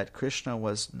shown that Krishna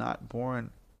was not born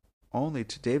only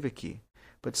to Devaki,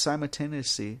 but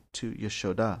simultaneously to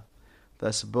Yashoda.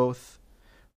 Thus both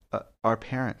are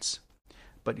parents.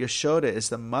 But Yashoda is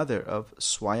the mother of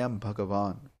Swayam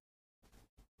Bhagavan,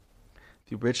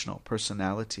 the original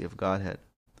personality of Godhead.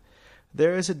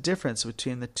 There is a difference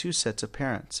between the 2 sets of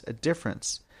parents, a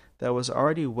difference that was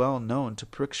already well known to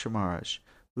Parikshit Maharaj,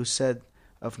 who said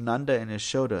of Nanda and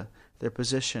Yashoda their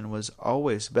position was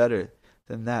always better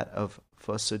than that of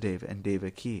Vasudeva and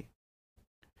Devaki.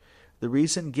 The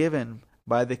reason given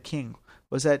by the king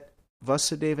was that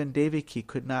Vasudeva and Devaki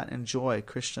could not enjoy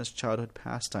Krishna's childhood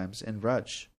pastimes in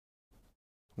Vraj.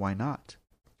 Why not?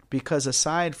 Because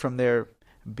aside from their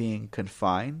being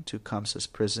confined to Kamsa's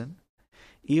prison,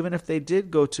 even if they did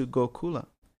go to Gokula,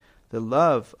 the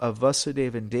love of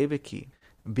Vasudeva and Devaki,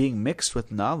 being mixed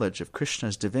with knowledge of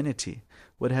Krishna's divinity,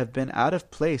 would have been out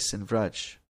of place in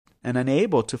Vraj, and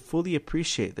unable to fully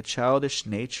appreciate the childish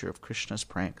nature of Krishna's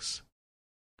pranks.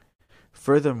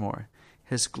 Furthermore,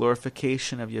 his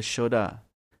glorification of Yashoda,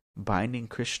 binding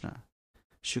Krishna,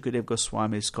 Shukadeva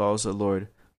Goswami calls the Lord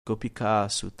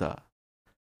Gopika Suta,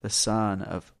 the son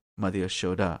of Mother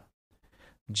Yashoda.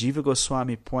 Jiva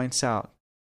Goswami points out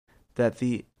that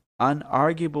the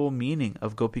unarguable meaning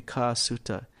of Gopika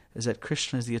Suta is that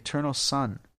Krishna is the eternal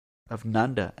son of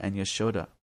Nanda and Yashoda.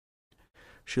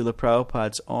 Srila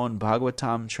Prabhupada's own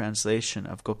Bhagavatam translation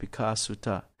of Gopika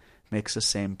Suta makes the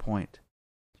same point.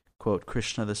 Quote,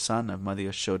 Krishna the son of Mother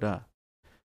Yashoda.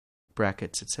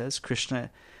 Brackets, it says, Krishna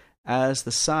as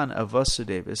the son of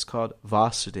Vasudeva is called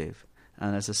Vasudeva,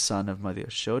 and as the son of Mother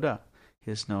Yashoda,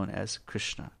 he is known as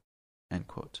Krishna. End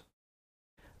quote.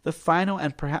 The final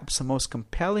and perhaps the most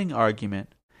compelling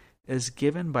argument is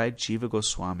given by Jiva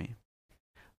Goswami.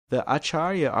 The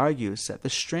Acharya argues that the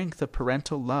strength of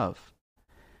parental love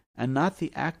and not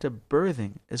the act of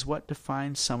birthing is what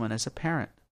defines someone as a parent.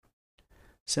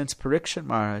 Since Parikshit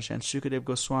Maharaj and Shukadeva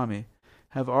Goswami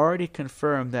have already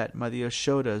confirmed that Mother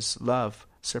Yashoda's love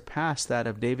surpassed that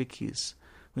of Devaki's,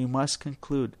 we must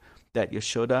conclude that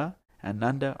Yashoda and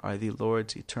Nanda are the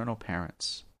Lord's eternal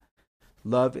parents.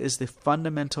 Love is the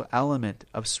fundamental element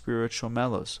of spiritual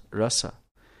mellows, rasa,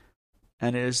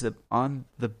 and it is on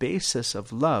the basis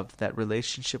of love that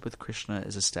relationship with Krishna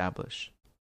is established.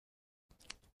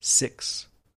 6.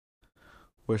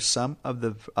 Were some of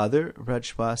the other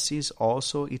Brajvasis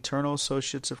also eternal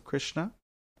associates of Krishna?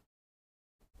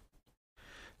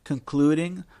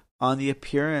 Concluding on the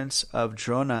appearance of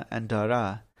Drona and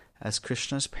Dara as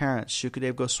Krishna's parents,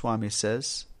 Shukadeva Goswami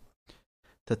says,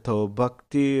 Tato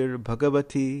bhaktir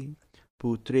bhagavati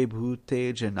putre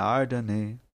bhute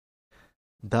janardane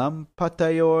dam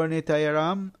patayor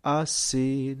nitayaram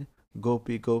asid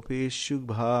gopi gopi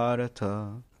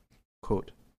shubharata.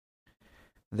 Quote,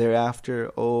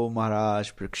 Thereafter, O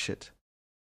Maharaj Parikshit,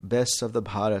 best of the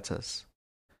Bharatas,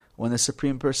 when the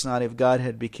Supreme Personality of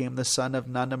Godhead became the son of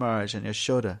Nanda Maharaj and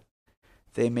Yashoda,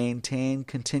 they maintained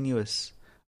continuous,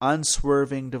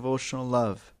 unswerving devotional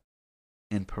love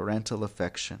in parental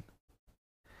affection.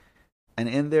 And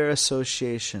in their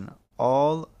association,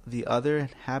 all the other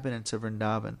inhabitants of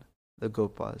Vrindavan, the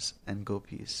Gopas and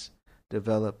Gopis,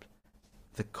 developed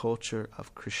the culture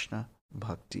of Krishna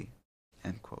Bhakti.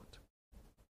 End quote.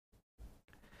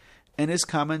 In his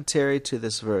commentary to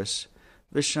this verse,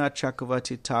 Vishwanath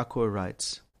Chakravarti Thakur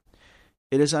writes,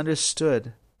 It is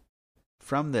understood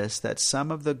from this that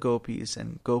some of the Gopis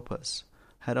and Gopas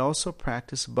had also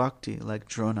practiced bhakti like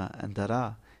Drona and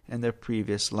Dara in their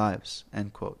previous lives.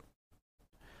 End quote.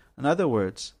 In other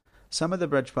words, some of the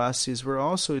Brajvasis were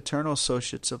also eternal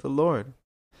associates of the Lord.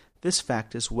 This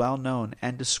fact is well known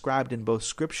and described in both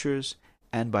scriptures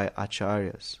and by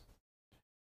acharyas.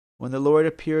 When the Lord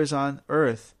appears on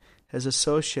earth, his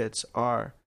associates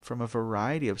are from a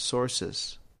variety of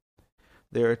sources.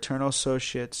 They are eternal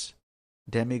associates,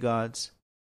 demigods,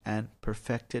 and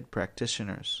perfected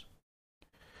practitioners.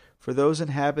 For those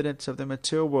inhabitants of the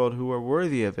material world who are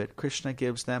worthy of it, Krishna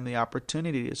gives them the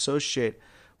opportunity to associate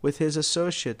with his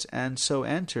associates and so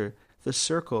enter the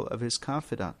circle of his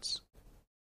confidants.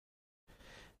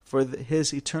 For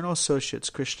his eternal associates,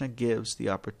 Krishna gives the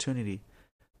opportunity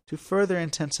to further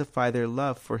intensify their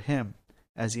love for him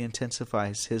as he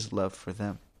intensifies his love for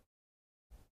them.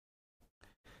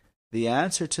 The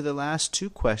answer to the last two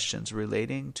questions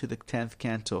relating to the 10th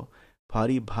canto,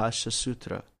 Paribhasha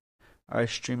Sutra, are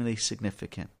extremely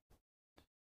significant.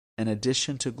 In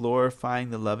addition to glorifying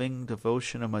the loving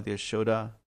devotion of Mother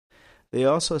Yashoda, they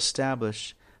also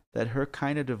establish that her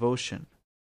kind of devotion,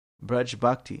 Braj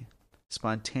Bhakti,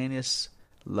 spontaneous,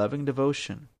 loving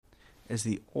devotion, is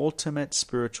the ultimate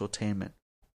spiritual attainment,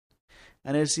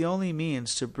 and is the only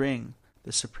means to bring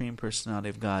the Supreme Personality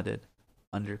of Godhead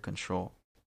under control.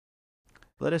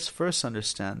 Let us first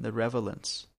understand the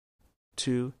relevance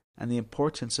to and the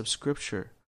importance of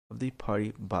Scripture of the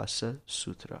Paribhasha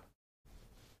Sutra.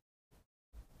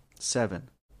 7.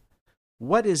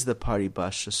 What is the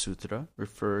Paribhasha Sutra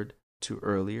referred to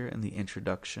earlier in the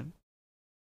introduction?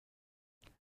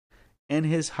 In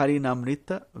his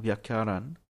Harinamrita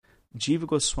Vyakyaran, Jiva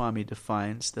Goswami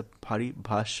defines the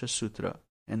Paribhasha Sutra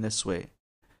in this way.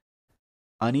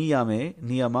 Aniyame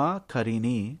niyama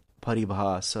karini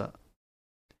paribhasa.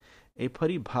 A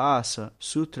Paribhasa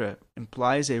Sutra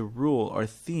implies a rule or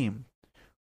theme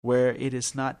where it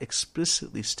is not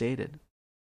explicitly stated.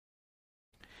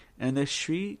 In the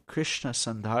Sri Krishna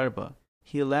Sandarbha,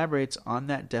 he elaborates on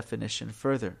that definition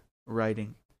further,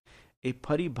 writing, A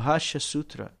Paribhasha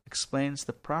Sutra explains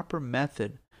the proper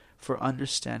method for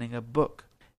understanding a book.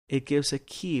 It gives a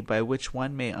key by which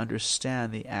one may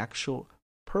understand the actual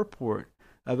purport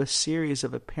of a series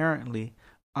of apparently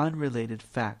unrelated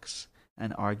facts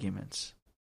and arguments.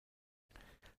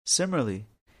 Similarly,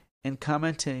 in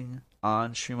commenting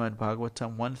on Srimad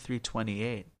Bhagavatam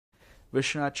 1.3.28,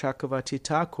 Vishwanath Chakravarti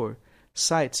Thakur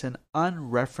cites an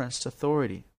unreferenced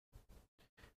authority.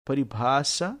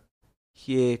 Paribhasa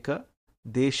hyeka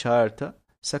deshartha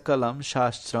sakalam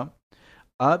shastram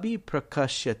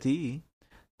abhiprakashyati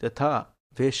tatha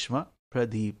vishma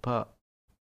pradipa.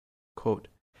 Quote,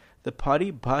 the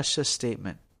Paribhasa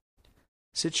statement,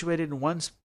 situated in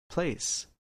one's place,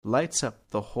 lights up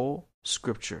the whole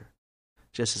scripture,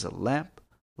 just as a lamp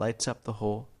lights up the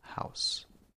whole house.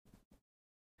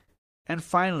 And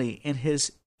finally, in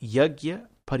his Yagya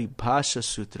Paribhasa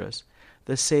Sutras,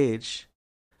 the sage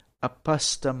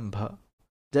Apastambha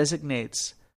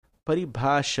designates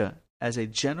Paribhasha as a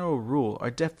general rule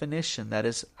or definition that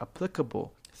is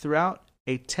applicable throughout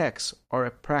a text or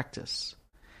a practice,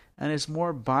 and is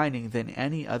more binding than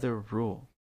any other rule.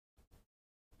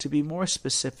 To be more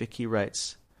specific, he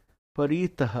writes,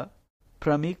 Paritaha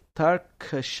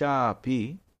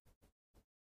pramiktarkashapi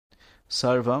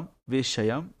sarvam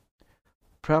vishayam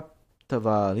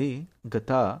praptavali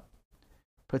gata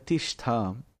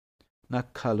pratishtham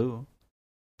nakhalu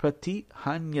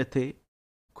pratihanyate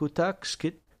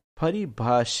kutakskit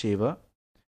paribhasheva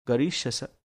garishasa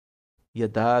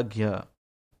yadagya.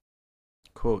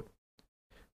 Quote,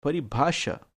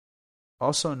 Paribhasha,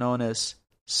 also known as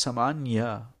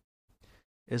Samanya,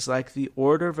 is like the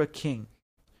order of a king,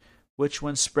 which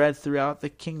when spread throughout the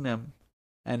kingdom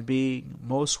and being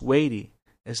most weighty,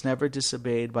 is never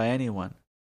disobeyed by anyone,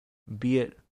 be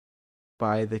it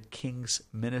by the king's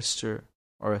minister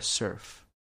or a serf.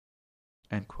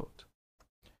 End quote.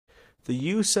 The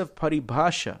use of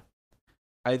Paribhasha,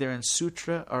 either in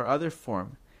sutra or other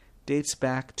form, dates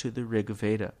back to the Rig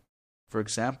Veda. For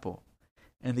example,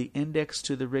 in the index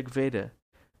to the Rig Veda,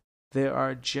 there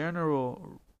are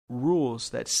general rules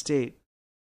that state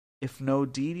if no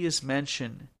deity is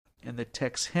mentioned in the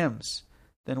text hymns,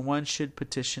 then one should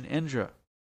petition Indra.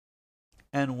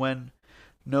 And when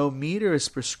no meter is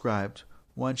prescribed,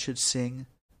 one should sing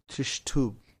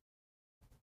Tishtub.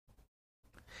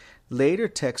 Later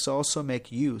texts also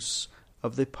make use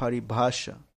of the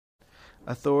Paribhasha.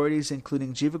 Authorities,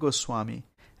 including Jiva Goswami,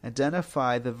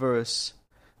 identify the verse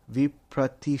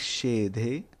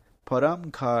Vipratishedhe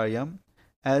Param Karyam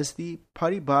as the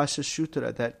Paribhasha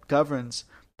Sutra that governs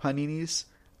Panini's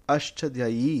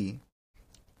Ashtadhyayi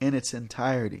in its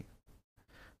entirety.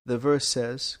 The verse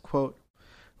says, quote,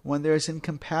 when there is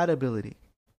incompatibility,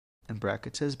 in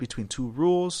brackets says, between two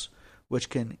rules which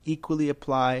can equally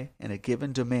apply in a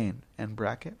given domain, end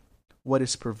bracket, what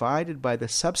is provided by the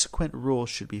subsequent rule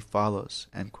should be follows,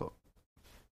 end quote.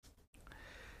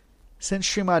 Since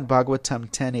Srimad Bhagavatam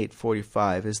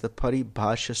 10.8.45 is the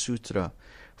Paribhasha Sutra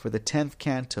for the 10th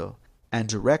canto and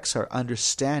directs our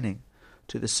understanding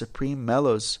to the supreme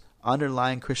mellows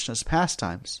underlying Krishna's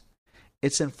pastimes,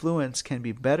 its influence can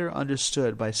be better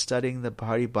understood by studying the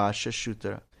Paribhasha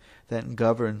Sutra that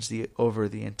governs over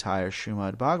the entire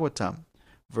Srimad Bhagavatam,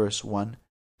 verse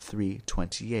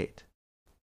 1.3.28.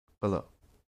 Below.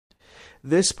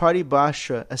 This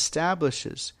Paribhasha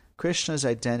establishes Krishna's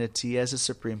identity as a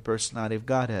Supreme Personality of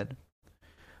Godhead,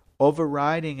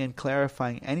 overriding and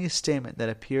clarifying any statement that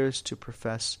appears to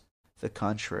profess the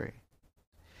contrary.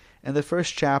 In the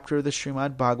first chapter of the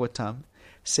Srimad Bhagavatam,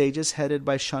 sages headed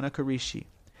by Shanaka Rishi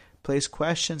place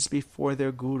questions before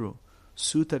their guru,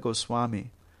 Suta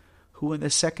Goswami, who in the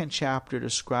second chapter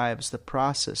describes the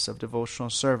process of devotional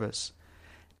service,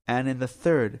 and in the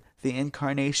third, the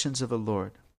incarnations of the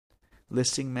Lord.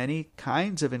 Listing many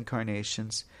kinds of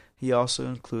incarnations, he also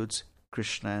includes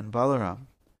Krishna and Balaram.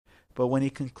 But when he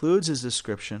concludes his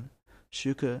description,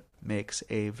 Shuka makes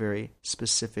a very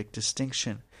specific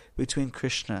distinction between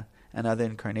Krishna and other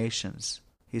incarnations.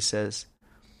 He says,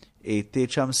 Ete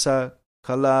chamsa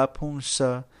kala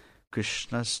punsa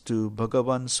Krishnastu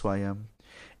bhagavan swayam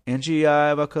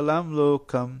injiyava kalam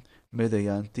lokam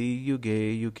midayanti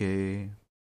yuge yuge.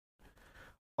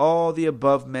 All the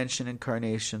above-mentioned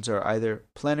incarnations are either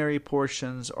plenary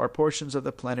portions or portions of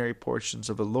the plenary portions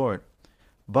of the Lord.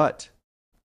 But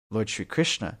Lord Sri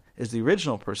Krishna is the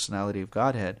original personality of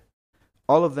Godhead.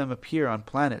 All of them appear on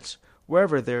planets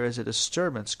wherever there is a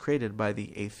disturbance created by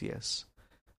the atheists.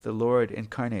 The Lord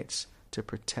incarnates to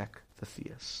protect the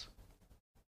theists.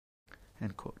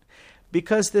 End quote.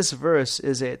 Because this verse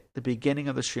is at the beginning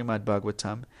of the Srimad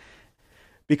Bhagavatam,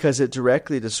 because it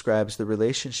directly describes the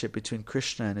relationship between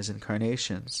Krishna and his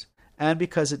incarnations, and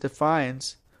because it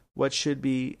defines what should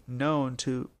be known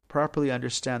to properly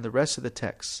understand the rest of the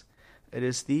texts, it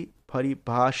is the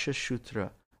Paribhasha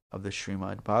Sutra of the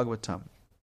Srimad Bhagavatam.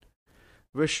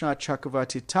 Vishwanath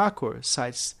Chakravarti Thakur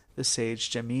cites the sage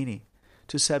Jaimini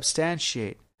to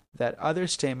substantiate that other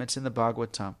statements in the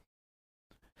Bhagavatam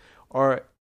or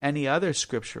any other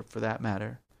scripture for that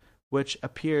matter, which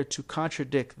appear to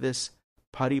contradict this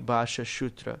Paribhasha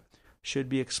Sutra, should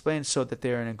be explained so that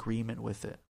they are in agreement with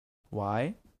it.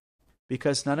 Why?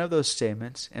 Because none of those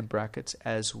statements, in brackets,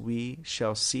 as we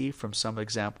shall see from some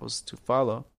examples to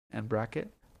follow, end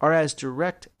bracket, are as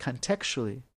direct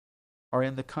contextually, or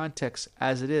in the context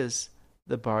as it is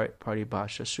the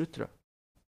Paribhasha Sutra.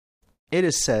 It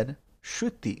is said,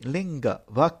 Shruti Linga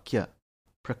Vakya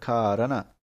Prakarana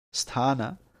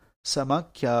Sthana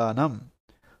Samakhyanam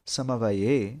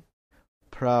Samavaye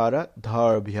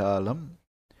Praradharbhyalam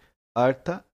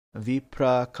Artha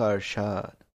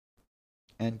Viprakarshad.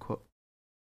 End quote.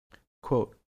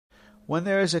 Quote, when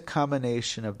there is a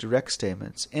combination of direct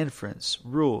statements, inference,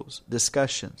 rules,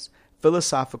 discussions,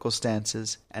 philosophical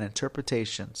stances, and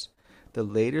interpretations, the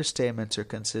later statements are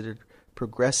considered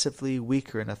progressively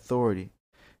weaker in authority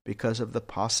because of the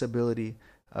possibility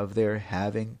of their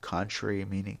having contrary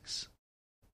meanings.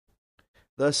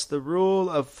 Thus, the rule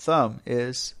of thumb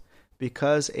is,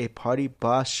 because a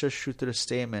Paribhasha Sutra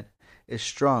statement is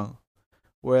strong,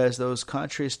 whereas those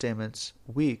contrary statements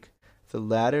weak, the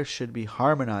latter should be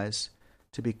harmonized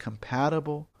to be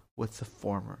compatible with the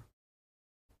former.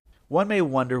 One may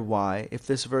wonder why, if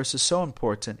this verse is so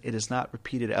important, it is not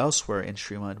repeated elsewhere in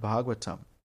Srimad Bhagavatam.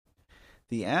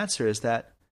 The answer is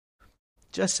that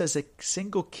just as a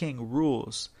single king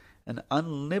rules an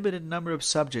unlimited number of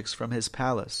subjects from his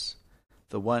palace,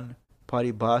 the one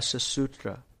Paribhasha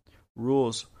Sutra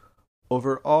rules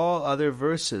over all other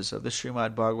verses of the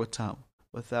Srimad Bhagavatam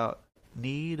without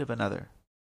need of another.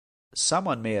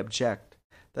 Someone may object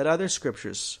that other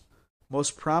scriptures,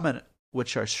 most prominent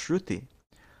which are Shruti,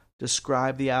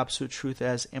 describe the Absolute Truth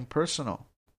as impersonal,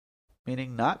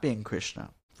 meaning not being Krishna.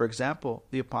 For example,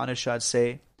 the Upanishads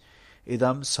say,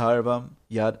 Idam sarvam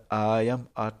yad ayam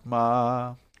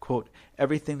atma, quote,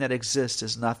 everything that exists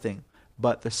is nothing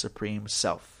but the Supreme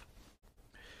Self.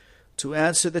 To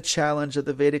answer the challenge of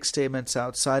the Vedic statements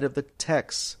outside of the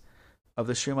texts of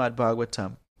the Srimad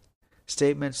Bhagavatam,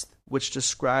 statements which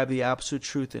describe the Absolute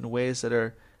Truth in ways that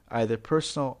are either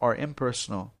personal or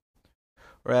impersonal,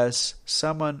 or as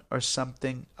someone or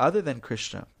something other than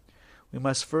Krishna, we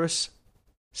must first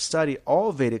study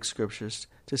all Vedic scriptures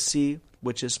to see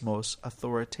which is most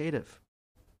authoritative.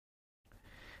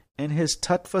 In his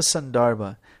Tattva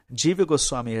Sandarbha, Jiva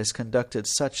Goswami has conducted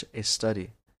such a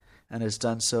study, and has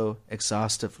done so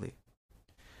exhaustively.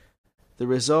 The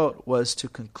result was to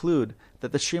conclude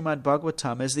that the Srimad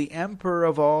Bhagavatam is the emperor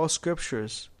of all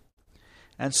scriptures,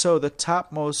 and so the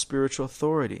topmost spiritual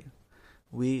authority.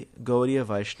 We Gaudiya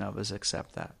Vaishnavas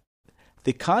accept that.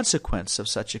 The consequence of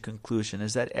such a conclusion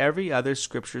is that every other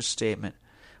scripture statement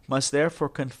must therefore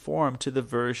conform to the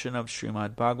version of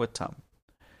Srimad Bhagavatam.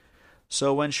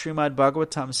 So when Srimad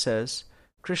Bhagavatam says,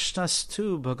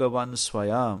 Krishnastu Bhagavan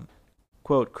Swayam,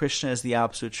 quote, Krishna is the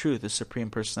Absolute Truth, the Supreme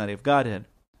Personality of Godhead,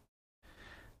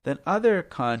 then other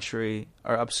contrary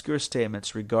or obscure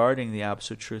statements regarding the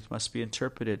Absolute Truth must be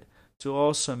interpreted to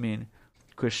also mean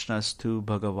Krishnastu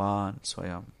Bhagavan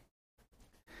Swayam.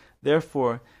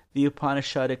 Therefore, the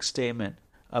Upanishadic statement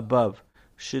above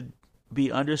should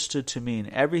be understood to mean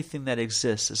everything that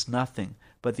exists is nothing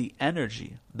but the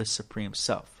energy of the Supreme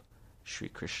Self, Sri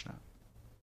Krishna.